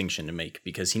nice distinction to make,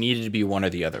 because he needed to be one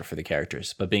or the other for the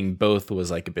characters, but being both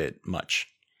was like a bit much.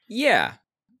 Yeah.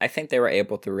 I think they were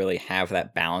able to really have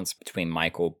that balance between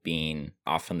Michael being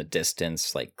off in the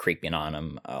distance, like creeping on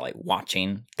him, like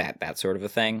watching that sort of a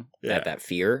thing, that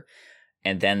fear.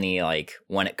 And then the like,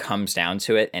 when it comes down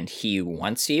to it and he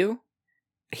wants you,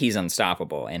 he's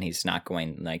unstoppable, and he's not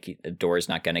going, like, the door's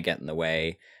not going to get in the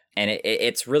way. And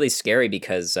it's really scary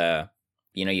because,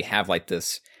 you have like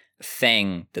this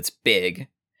thing that's big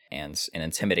and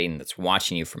intimidating that's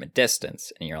watching you from a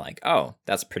distance, and you're like, oh,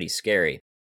 that's pretty scary.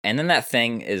 And then that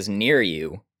thing is near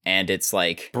you, and it's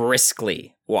like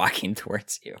briskly walking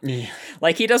towards you. Yeah.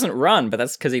 Like he doesn't run, but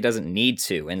that's because he doesn't need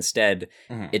to. Instead,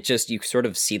 it just, you sort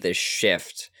of see this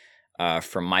shift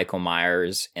from Michael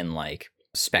Myers in like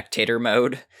spectator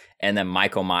mode, and then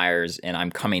Michael Myers in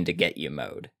I'm coming to get you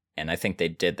mode. And I think they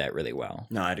did that really well.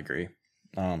 No, I'd agree.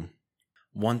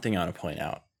 One thing I want to point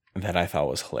out that I thought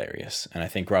was hilarious, and I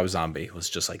think Rob Zombie was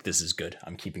just like, this is good,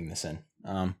 I'm keeping this in,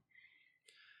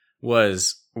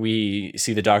 was we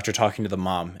see the doctor talking to the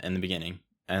mom in the beginning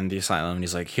and the asylum, and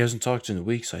he's like, he hasn't talked in a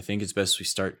week, so I think it's best we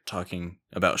start talking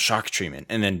about shock treatment.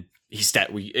 And then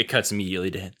it cuts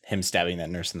immediately to him stabbing that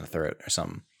nurse in the throat or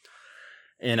something.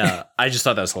 And I just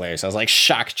thought that was hilarious. I was like,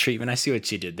 shock treatment, I see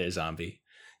what you did there, Zombie.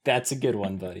 That's a good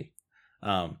one, buddy.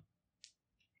 I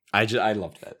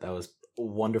loved that. That was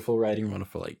wonderful writing,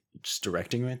 wonderful like just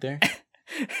directing right there.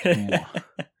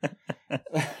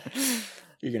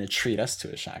 You're gonna treat us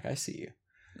to a shock. I see you.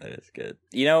 That is good.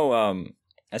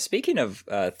 Speaking of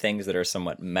things that are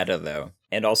somewhat meta though,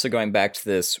 and also going back to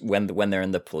this when they're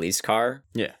in the police car.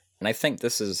 Yeah. And I think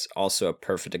this is also a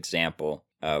perfect example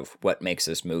of what makes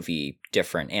this movie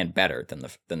different and better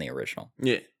than the original.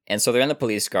 Yeah. And so they're in the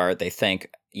police car. They think,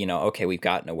 okay, we've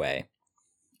gotten away.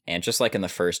 And just like in the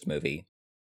first movie,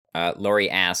 Laurie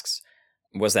asks,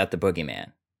 was that the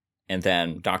boogeyman? And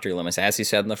then Dr. Loomis, as he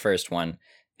said in the first one,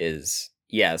 is,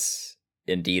 yes,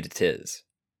 indeed it is.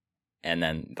 And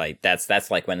then like that's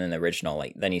like when in the original,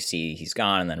 like then you see he's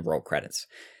gone and then roll credits.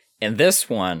 In this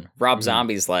one, Rob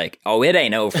Zombie's like, oh, it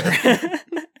ain't over.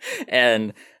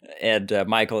 and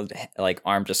Michael, like,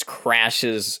 arm just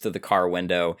crashes through the car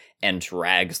window and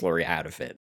drags Laurie out of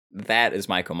it. That is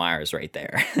Michael Myers right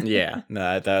there. Yeah,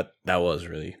 no, that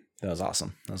was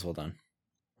awesome. That was well done.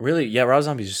 Really, yeah, Rob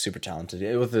Zombie's just super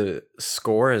talented. With the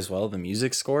score as well, the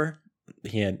music score,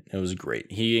 it was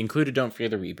great. He included Don't Fear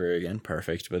the Reaper again,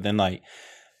 perfect. But then like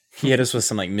he hit us with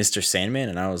some like Mr. Sandman,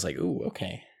 and I was like, ooh,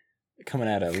 okay. Coming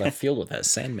out of left field with that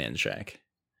Sandman track.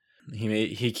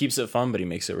 He keeps it fun, but he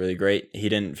makes it really great. He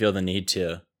didn't feel the need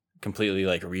to completely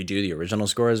like redo the original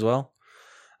score as well.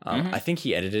 I think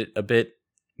he edited it a bit,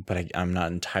 but I'm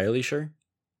not entirely sure.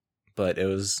 But it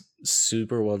was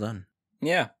super well done.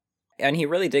 Yeah. And he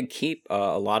really did keep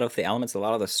a lot of the elements, a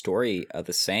lot of the story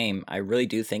the same. I really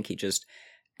do think he just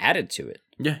added to it.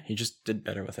 Yeah, he just did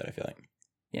better with it, I feel like.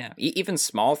 Yeah, even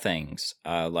small things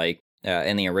like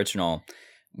in the original,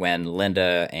 when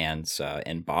Linda and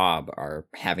Bob are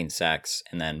having sex,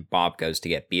 and then Bob goes to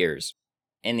get beers.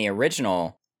 In the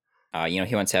original, he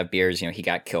went to have beers. He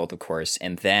got killed, of course,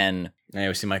 and then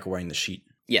we see Michael wearing the sheet.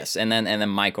 Yes, and then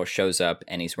Michael shows up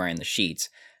and he's wearing the sheets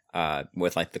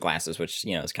with like the glasses, which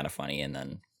is kind of funny, and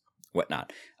then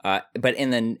whatnot. But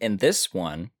in this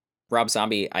one, Rob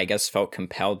Zombie, I guess, felt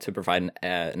compelled to provide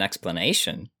an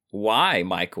explanation why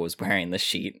Michael was wearing the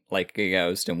sheet like a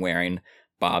ghost and wearing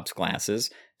Bob's glasses.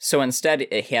 So instead,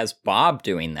 he has Bob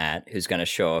doing that, who's going to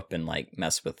show up and like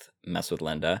mess with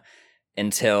Linda,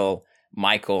 until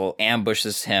Michael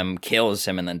ambushes him, kills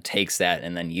him, and then takes that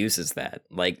and then uses that.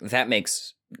 Like that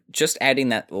makes just adding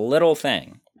that little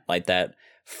thing, like that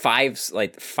 5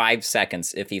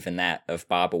 seconds, if even that, of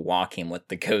Bob walking with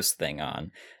the ghost thing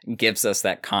on, gives us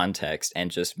that context and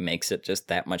just makes it just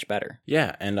that much better.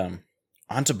 Yeah, and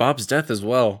onto Bob's death as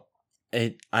well.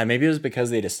 Maybe it was because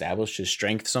they'd established his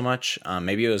strength so much.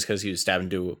 Maybe it was because he was stabbed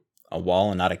into a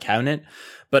wall and not a cabinet.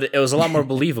 But it was a lot more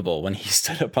believable when he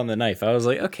stood up on the knife. I was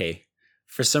like, okay,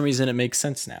 for some reason it makes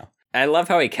sense now. I love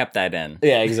how he kept that in.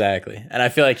 Yeah, exactly. And I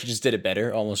feel like he just did it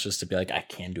better, almost just to be like, I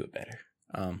can do it better.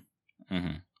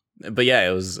 But yeah,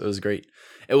 it was great.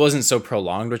 It wasn't so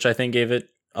prolonged, which I think gave it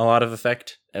a lot of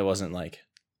effect. It wasn't like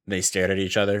they stared at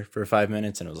each other for 5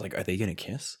 minutes and it was like, are they gonna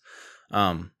kiss?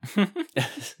 It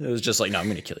was just like, no, I'm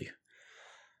gonna kill you.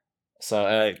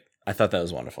 So I thought that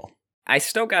was wonderful. I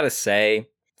still gotta say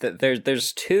that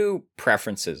there's two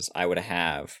preferences I would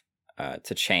have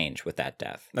to change with that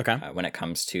death. Okay. When it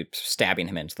comes to stabbing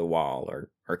him into the wall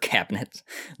or cabinets.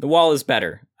 The wall is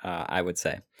better, I would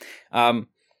say.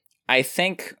 I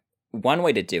think one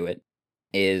way to do it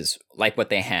is like what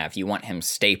they have. You want him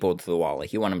stapled to the wall.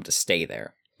 Like you want him to stay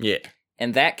there. Yeah.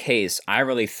 In that case, I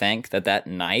really think that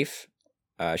knife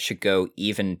should go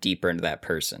even deeper into that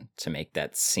person to make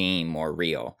that seem more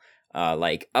real.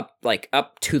 Like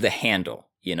up to the handle.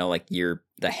 Like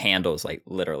the handle is like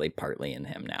literally partly in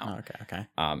him now. Oh, okay.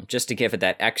 Just to give it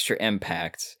that extra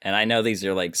impact. And I know these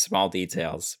are like small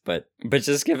details, but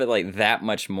just give it like that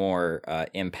much more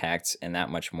impact and that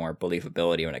much more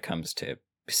believability when it comes to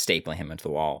stapling him into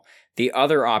the wall. The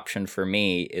other option for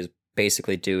me is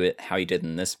basically do it how you did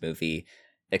in this movie,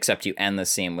 except you end the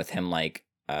scene with him like,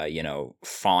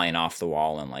 falling off the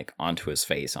wall and like onto his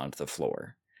face, onto the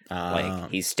floor. Like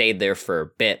he stayed there for a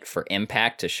bit for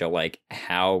impact to show like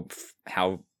how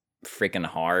freaking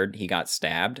hard he got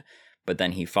stabbed, but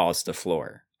then he falls to the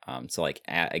floor. So like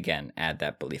add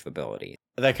that believability.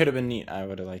 That could have been neat. I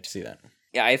would have liked to see that.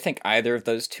 Yeah, I think either of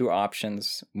those two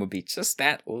options would be just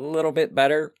that little bit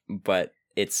better, but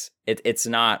it's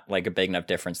not like a big enough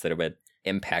difference that it would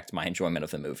impact my enjoyment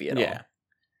of the movie at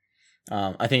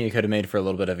all. I think it could have made for a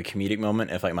little bit of a comedic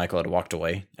moment if like Michael had walked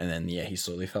away and then he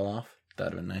slowly fell off. That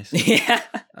would have been nice. Yeah.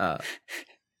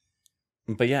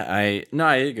 But yeah, I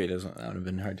agree. That would have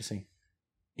been hard to see.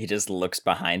 He just looks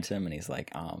behind him and he's like,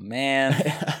 "Oh man."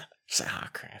 Just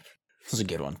like, crap. This is a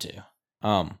good one too.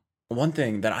 One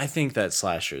thing that I think that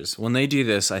slashers, when they do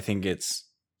this, I think it's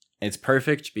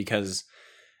perfect because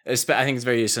I think it's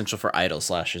very essential for idle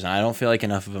slashers, and I don't feel like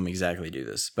enough of them exactly do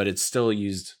this, but it's still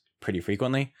used pretty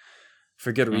frequently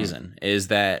for good reason. Is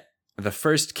that the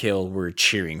first kill we're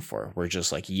cheering for? We're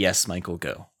just like, yes, Michael,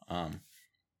 go.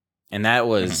 And that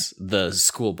was the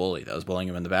school bully that was bullying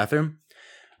him in the bathroom,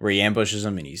 where he ambushes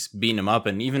him and he's beating him up.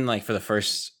 And even like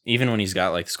even when he's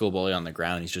got like the school bully on the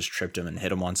ground, he's just tripped him and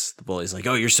hit him once. The bully's like,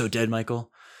 "Oh, you're so dead,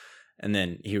 Michael." And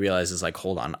then he realizes like,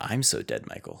 "Hold on, I'm so dead,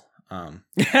 Michael." And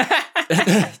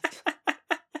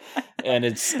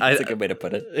that's a good way to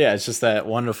put it. Yeah, it's just that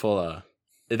wonderful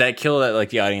that kill that like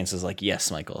the audience is like, "Yes,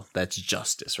 Michael, that's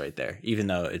justice right there." Even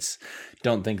though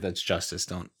don't think that's justice,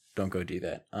 don't go do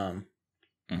that.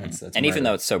 That's and even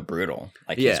though it's so brutal,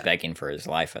 like he's begging for his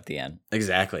life at the end.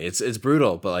 Exactly, it's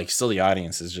brutal, but like still the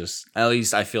audience is just, at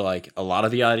least I feel like a lot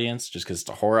of the audience, just because it's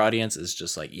a horror audience, is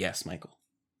just like, yes, Michael,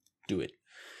 do it,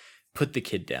 put the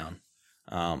kid down.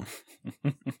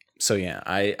 So yeah,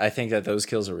 I think that those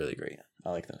kills are really great.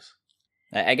 I like those.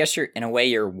 I guess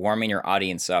you're warming your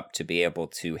audience up to be able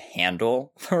to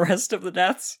handle the rest of the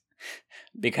deaths.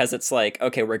 Because it's like,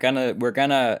 okay, we're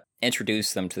gonna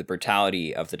introduce them to the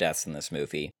brutality of the deaths in this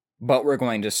movie, but we're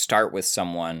going to start with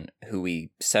someone who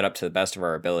we set up to the best of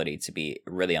our ability to be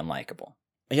really unlikable.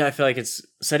 Yeah, I feel like it's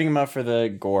setting him up for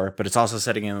the gore, but it's also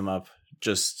setting him up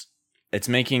it's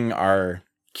making our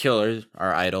killer,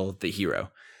 our idol, the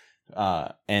hero.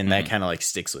 And that kind of like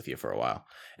sticks with you for a while.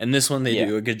 And this one, they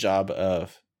do a good job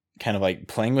of kind of like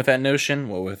playing with that notion,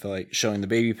 with like showing the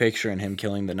baby picture and him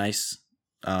killing the nice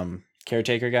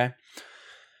caretaker guy.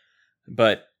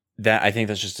 But that, I think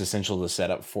that's just essential to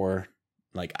set up for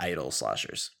like idle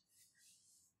slashers.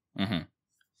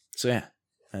 So yeah,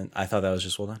 and I thought that was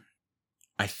just well done.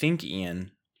 I think,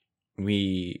 Ian,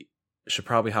 we should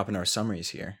probably hop into our summaries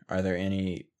here. Are there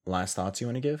any last thoughts you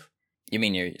want to give? You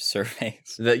mean your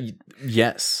surveys?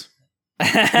 Yes.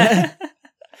 I've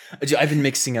been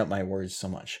mixing up my words so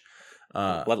much.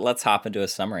 Let's hop into a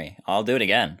summary. I'll do it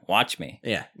again. Watch me.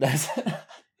 Yeah.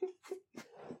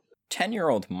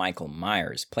 10-year-old Michael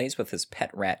Myers plays with his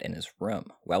pet rat in his room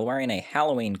while wearing a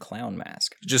Halloween clown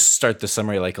mask. Just start the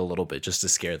summary like a little bit just to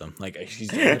scare them. Like, he's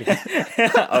doing it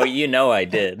again. Oh, you know I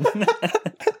did.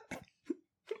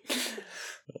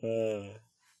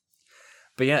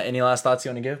 But yeah, any last thoughts you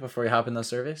want to give before we hop in those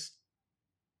surveys?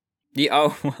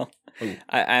 Yeah,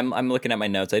 I'm looking at my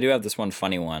notes. I do have this one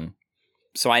funny one.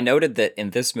 So I noted that in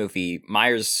this movie,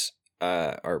 Myers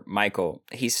or Michael,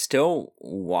 he still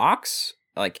walks.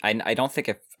 Like I don't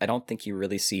think you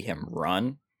really see him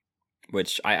run,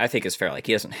 which I think is fair. Like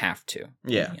he doesn't have to.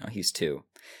 Yeah, he's too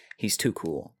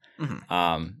cool,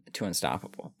 too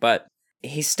unstoppable. But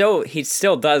he still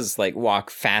does like walk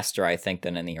faster, I think,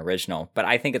 than in the original. But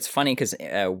I think it's funny because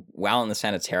while in the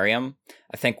sanitarium,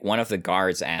 I think one of the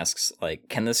guards asks like,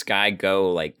 "Can this guy go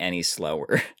like any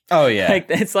slower?" Oh yeah, like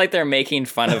it's like they're making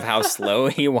fun of how slow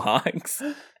he walks.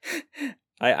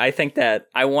 I think that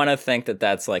I want to think that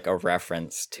that's like a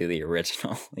reference to the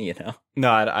original,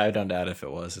 No, I don't doubt if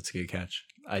it was. It's a good catch.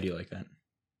 I do like that.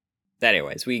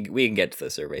 Anyways, we can get to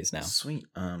the surveys now. Sweet.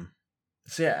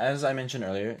 So yeah, as I mentioned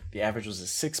earlier, the average was a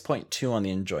 6.2 on the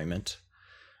enjoyment.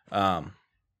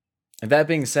 That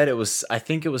being said, I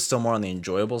think it was still more on the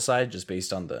enjoyable side, just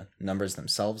based on the numbers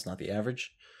themselves, not the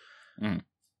average.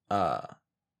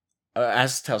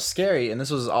 As to how scary, and this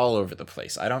was all over the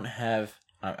place. I don't have.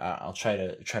 I'll try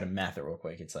to math it real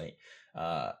quick. It's like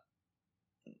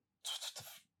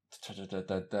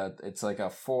it's like a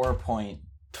 4.4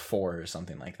 or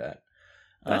something like that.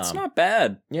 That's not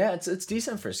bad. Yeah, it's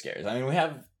decent for scares. I mean, we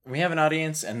have an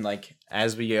audience, and like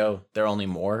as we go, they're only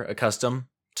more accustomed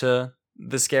to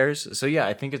the scares. So yeah,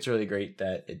 I think it's really great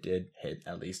that it did hit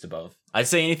at least above. I'd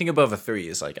say anything above a 3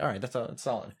 is like, all right, that's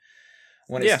solid.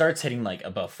 When it starts hitting like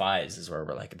above 5s is where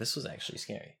we're like, this was actually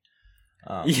scary.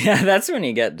 Yeah, that's when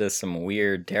you get to some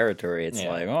weird territory. It's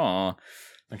like, oh,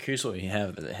 I'm curious what we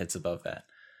have that hits above that.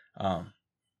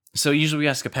 So usually we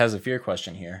ask a Paths of Fear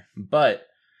question here, but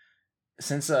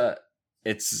since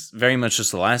it's very much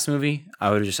just the last movie, I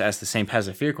would have just asked the same Paths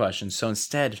of Fear question. So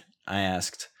instead, I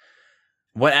asked,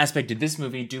 what aspect did this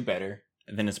movie do better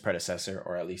than its predecessor,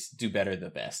 or at least do better the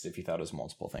best if you thought it was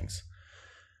multiple things?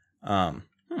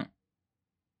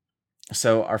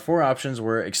 So our 4 options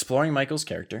were exploring Michael's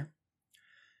character,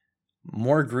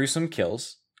 more gruesome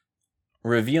kills,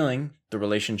 revealing the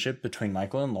relationship between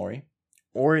Michael and Laurie,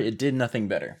 or it did nothing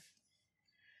better.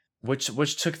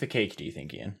 Which took the cake, do you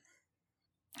think, Ian?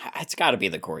 It's got to be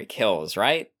the gory kills,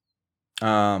 right?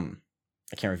 I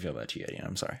can't reveal that to you yet, Ian.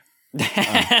 I'm sorry.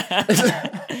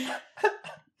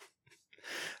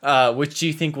 Which do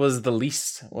you think was the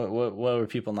least? What were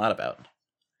people not about?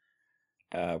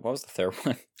 What was the third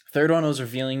one? Third one was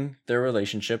revealing their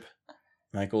relationship,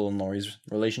 Michael and Laurie's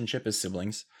relationship as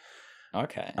siblings.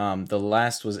 Okay. The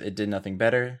last was it did nothing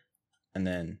better, and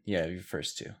then your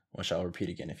first 2, which I'll repeat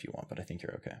again if you want, but I think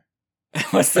you're okay.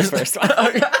 What's the first one?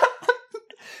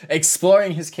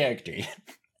 Exploring his character.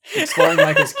 Exploring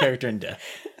Michael's character in depth.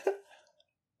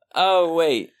 Oh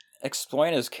wait,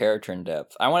 exploring his character in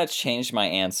depth. I want to change my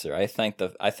answer. I think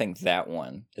that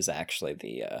one is actually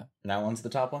the. That one's the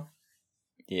top one.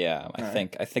 Yeah, I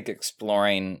think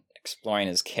exploring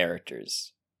his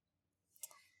characters.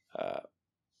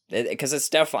 Because it's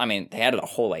definitely. I mean, they added a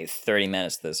whole 30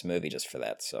 minutes to this movie just for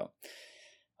that. So,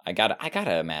 I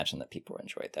gotta imagine that people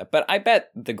enjoyed that. But I bet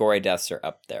the gory deaths are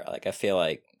up there. Like I feel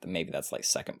like maybe that's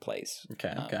second place.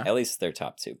 Okay. At least they're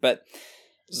top 2. But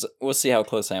we'll see how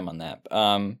close I am on that.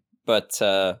 But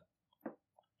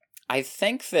I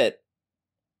think that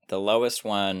the lowest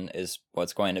one is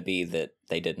what's going to be that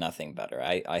they did nothing better.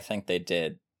 I think they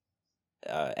did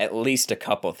at least a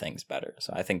couple things better.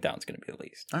 So I think that one's going to be the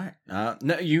least. All right.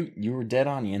 No, you were dead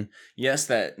on, Ian. Yes,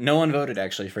 that no one voted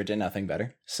actually for it did nothing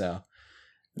better. So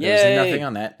there's nothing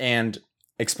on that. And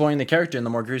exploring the character and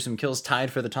the more gruesome kills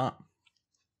tied for the top.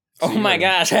 So oh my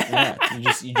gosh! Yeah,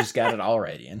 you just got it all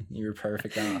right, Ian. You were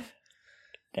perfect enough.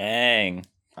 Dang.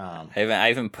 I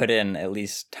even put in at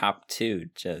least top 2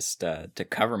 just to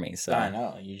cover me. So I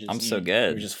know I'm so good.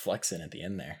 You were just flexing at the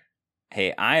end there.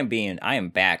 Hey, I am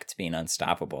back to being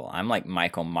unstoppable. I'm like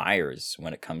Michael Myers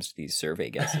when it comes to these survey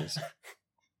guesses.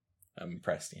 I'm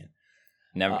impressed, Ian.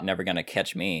 Never gonna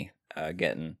catch me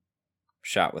getting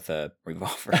shot with a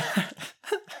revolver.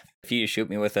 If you shoot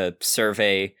me with a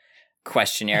survey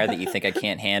questionnaire that you think I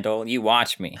can't handle, you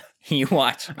watch me. You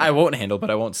watch me. I won't handle,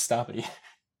 but I won't stop it.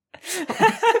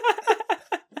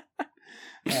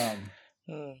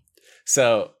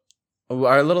 So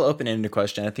our little open-ended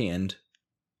question at the end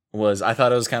was, I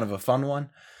thought it was kind of a fun one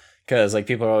because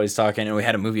people are always talking, and we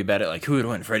had a movie about it, who would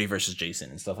win, Freddy versus Jason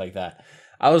and stuff like that.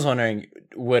 I was wondering,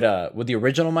 would the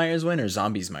original Myers win or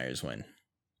Zombies Myers win?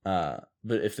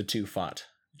 But if the 2 fought,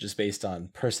 just based on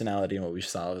personality and what we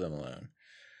saw of them alone.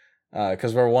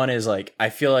 Because where one is I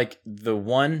feel like the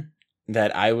one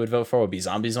that I would vote for would be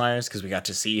Zombies Myers because we got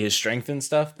to see his strength and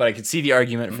stuff. But I could see the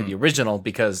argument for the original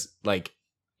because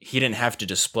he didn't have to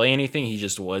display anything. He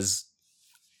just was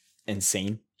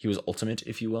insane. He was ultimate,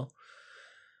 if you will.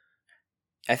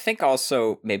 I think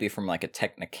also maybe from a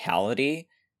technicality,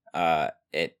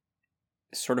 it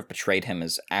sort of portrayed him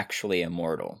as actually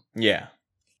immortal. Yeah.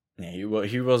 He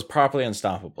was properly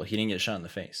unstoppable. He didn't get shot in the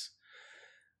face.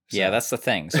 So. Yeah, that's the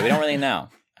thing. So we don't really know.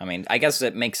 I mean, I guess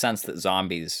it makes sense that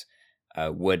zombies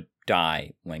would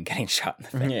die when getting shot in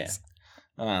the face.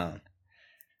 Yeah.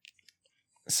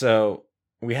 So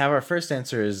we have our first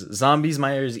answer is Zombies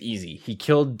Myers easy. He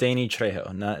killed Danny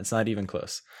Trejo. It's not even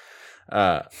close.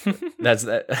 That's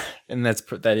that, and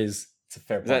that is it's a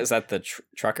fair point. Is that the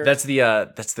trucker? That's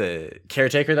the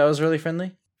caretaker that was really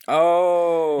friendly.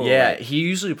 Oh, yeah. He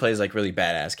usually plays really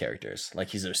badass characters.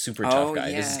 He's a super tough guy.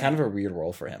 Yeah. This is kind of a weird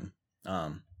role for him.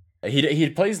 He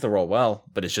plays the role well,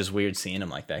 but it's just weird seeing him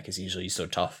like that because usually he's so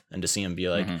tough, and to see him be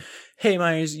like, "Hey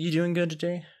Myers, you doing good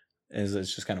today?"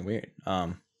 It's just kind of weird.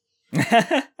 Our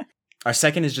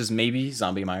second is just maybe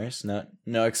Zombie Myers.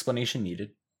 No explanation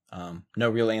needed. No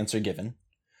real answer given.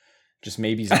 Just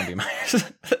maybe Zombie Myers.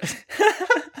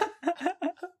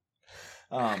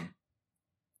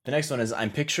 The next one is,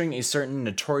 I'm picturing a certain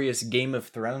notorious Game of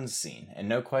Thrones scene, and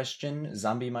no question,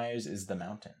 Zombie Myers is the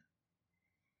mountain.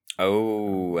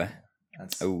 Oh.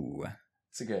 That's a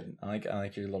good. I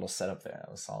like your little setup there. That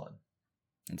was solid.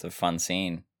 It's a fun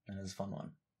scene. It is a fun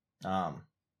one.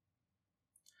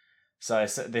 So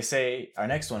they say our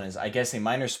next one is, I guess, a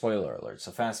minor spoiler alert.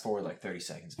 So fast forward 30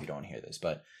 seconds if you don't want to hear this,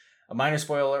 but a minor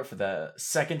spoiler alert for the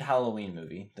second Halloween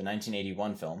movie, the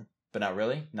 1981 film, but not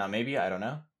really, not maybe, I don't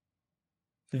know.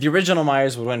 The original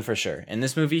Myers would win for sure. In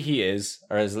this movie, he is,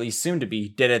 or is at least soon to be,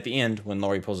 dead at the end when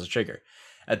Laurie pulls the trigger.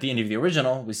 At the end of the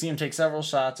original, we see him take several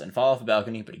shots and fall off a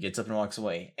balcony, but he gets up and walks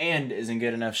away, and is in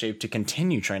good enough shape to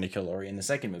continue trying to kill Laurie in the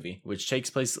second movie, which takes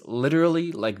place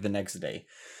literally like the next day.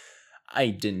 I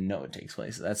didn't know it takes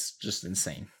place. That's just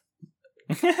insane.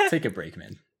 Take a break,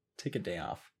 man. Take a day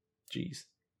off. Jeez.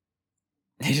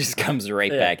 He just comes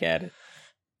right back at it.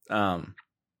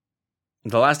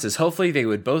 The last is hopefully they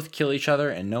would both kill each other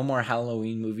and no more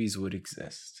Halloween movies would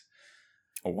exist.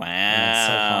 Wow. That's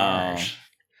so harsh.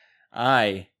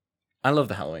 I love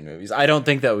the Halloween movies. I don't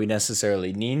think that we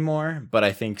necessarily need more, but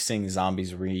I think seeing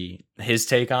Zombies his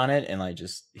take on it, and like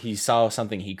just he saw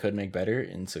something he could make better,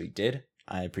 and so he did.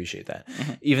 I appreciate that.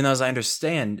 Even though, as I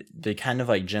understand, the kind of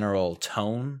like general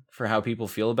tone for how people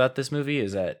feel about this movie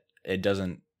is that it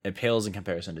pales in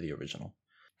comparison to the original.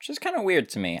 Which is kind of weird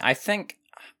to me. I think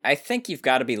you've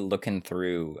got to be looking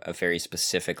through a very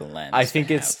specific lens. I think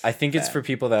it's for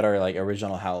people that are like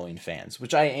original Halloween fans,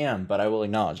 which I am, but I will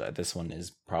acknowledge that this one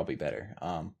is probably better.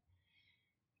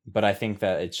 But I think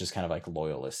that it's just kind of like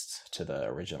loyalists to the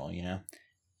original, you know?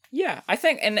 Yeah, I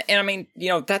think, and I mean, you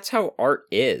know, that's how art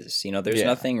is. You know, there's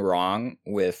nothing wrong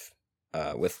with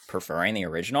preferring the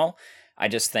original. I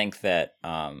just think that,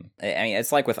 I mean,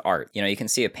 it's like with art. You know, you can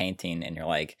see a painting and you're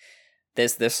like,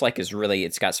 this like is really,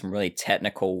 it's got some really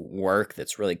technical work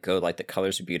that's really good. Like the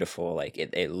colors are beautiful. Like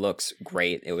it looks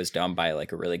great. It was done by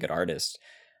like a really good artist,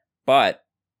 but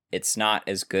it's not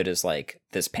as good as like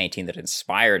this painting that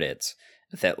inspired it.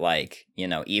 That like, you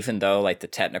know, even though like the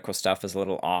technical stuff is a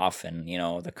little off and, you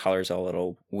know, the colors are a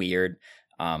little weird,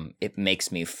 it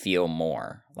makes me feel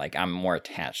more like I'm more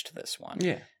attached to this one.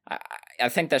 Yeah. I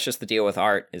think that's just the deal with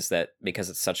art, is that because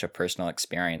it's such a personal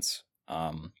experience.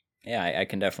 I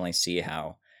can definitely see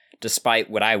how, despite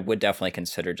what I would definitely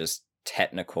consider just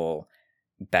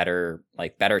better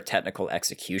technical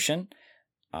execution,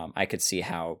 I could see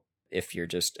how if you're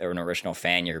just an original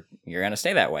fan, you're going to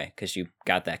stay that way because you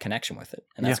got that connection with it.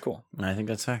 And that's cool. I think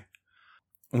that's fair.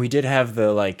 We did have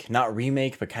the like, not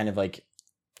remake, but kind of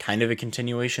a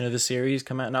continuation of the series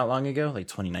come out not long ago, like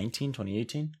 2019,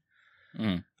 2018.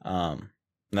 And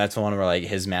that's the one where like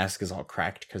his mask is all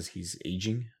cracked because he's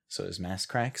aging. So his mask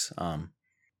cracks.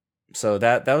 So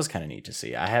that was kind of neat to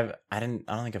see. I don't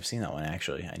think I've seen that one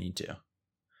actually. I need to.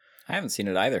 I haven't seen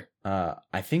it either.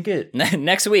 I think it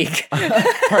next week.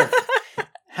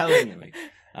 Halloween week.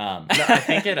 No, I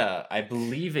think I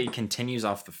believe it continues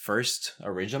off the first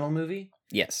original movie.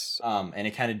 Yes. And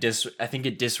it kind of I think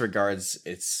it disregards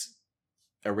its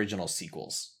original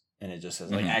sequels, and it just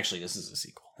says like, actually, this is a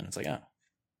sequel, and it's like, oh,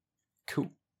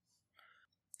 cool.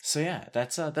 So yeah,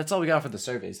 that's all we got for the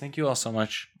surveys. Thank you all so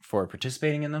much for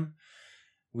participating in them.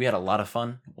 We had a lot of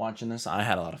fun watching this. I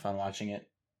had a lot of fun watching it.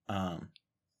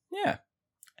 Yeah.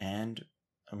 And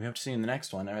we hope to see you in the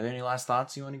next one. Are there any last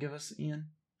thoughts you want to give us, Ian?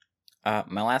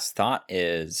 My last thought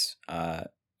is, I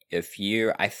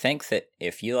think that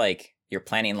if you like, you're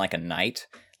planning like a night,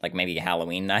 like maybe a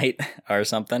Halloween night or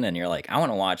something, and you're like, I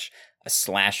want to watch a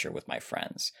slasher with my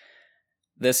friends.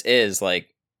 This is like,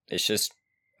 it's just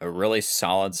a really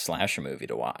solid slasher movie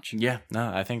to watch. Yeah,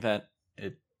 no, I think that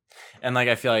it, and like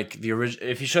I feel like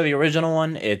if you show the original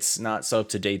one, it's not so up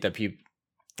to date that people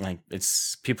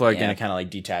are gonna kind of like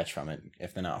detach from it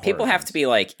if they're not. People have to be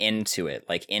like into it,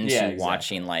 like into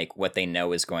watching like what they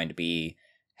know is going to be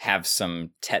have some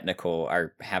technical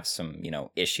or have some, you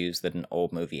know, issues that an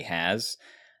old movie has.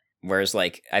 Whereas,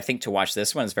 like, I think to watch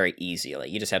this one is very easy. Like,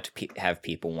 you just have to have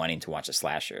people wanting to watch a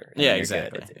slasher. Yeah,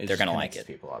 exactly. They're gonna like it.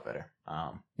 People a lot better.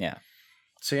 Yeah.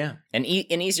 So yeah, an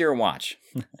easier watch.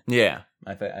 Yeah,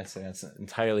 I'd say that's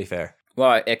entirely fair.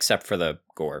 Well, except for the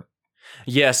gore.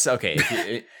 Yes.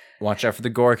 Okay. Watch out for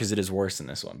the gore because it is worse than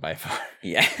this one by far.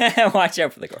 Yeah, watch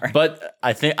out for the gore. But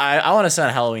I think I want to say on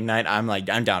Halloween night,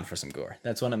 I'm down for some gore.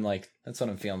 That's what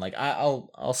I'm feeling like.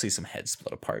 I'll see some heads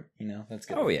split apart. You know, that's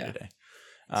good. Oh yeah. Today.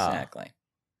 Exactly.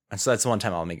 And so that's the one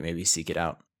time I'll maybe seek it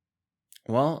out.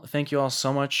 Well, thank you all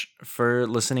so much for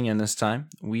listening in this time.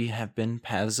 We have been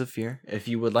Paths of Fear. If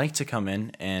you would like to come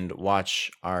in and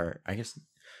watch our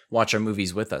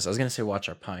movies with us. I was going to say watch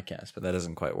our podcast, but that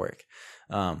doesn't quite work.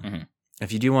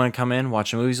 If you do want to come in,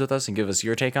 watch movies with us and give us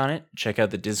your take on it, check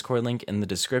out the Discord link in the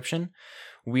description.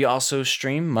 We also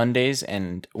stream Mondays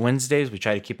and Wednesdays. We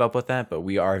try to keep up with that, but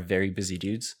we are very busy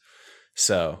dudes.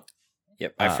 So...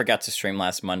 Yep, I forgot to stream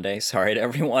last Monday. Sorry to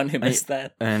everyone who missed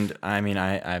that. And I mean,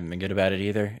 I'm good about it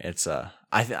either. It's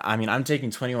I'm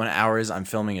taking 21 hours. I'm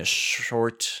filming a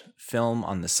short film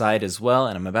on the side as well,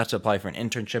 and I'm about to apply for an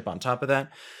internship on top of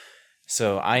that.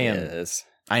 So I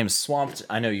am swamped.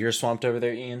 I know you're swamped over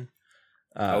there, Ian.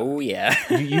 Oh yeah.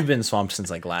 You've been swamped since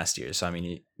like last year, so I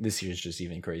mean, this year's just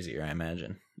even crazier, I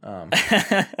imagine.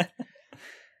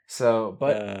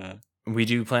 But we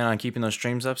do plan on keeping those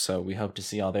streams up, so we hope to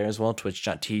see y'all there as well.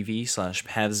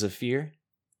 Twitch.tv/Paths of Fear.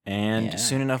 And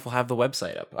soon enough, we'll have the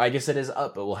website up. I guess it is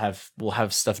up, but we'll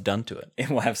have stuff done to it.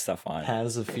 We'll have stuff on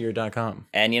pathsoffear.com.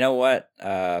 And you know what?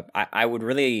 I would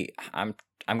really, I'm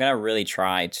gonna really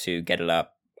try to get it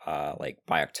up like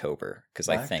by October, because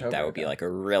I think that would be like a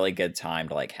really good time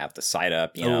to like have the site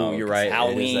up. You know, you're right.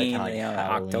 Halloween, Halloween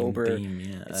October,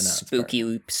 theme, it's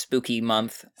spooky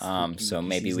month. So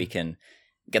maybe season. we can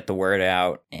get the word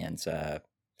out and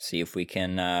see if we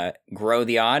can grow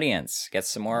the audience, get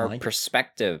some more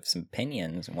perspective, some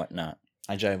opinions and whatnot.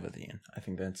 I jive with Ian. I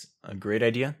think that's a great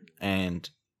idea, and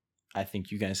I think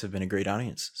you guys have been a great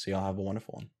audience. So y'all have a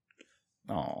wonderful one.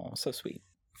 Oh, so sweet.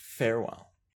 Farewell.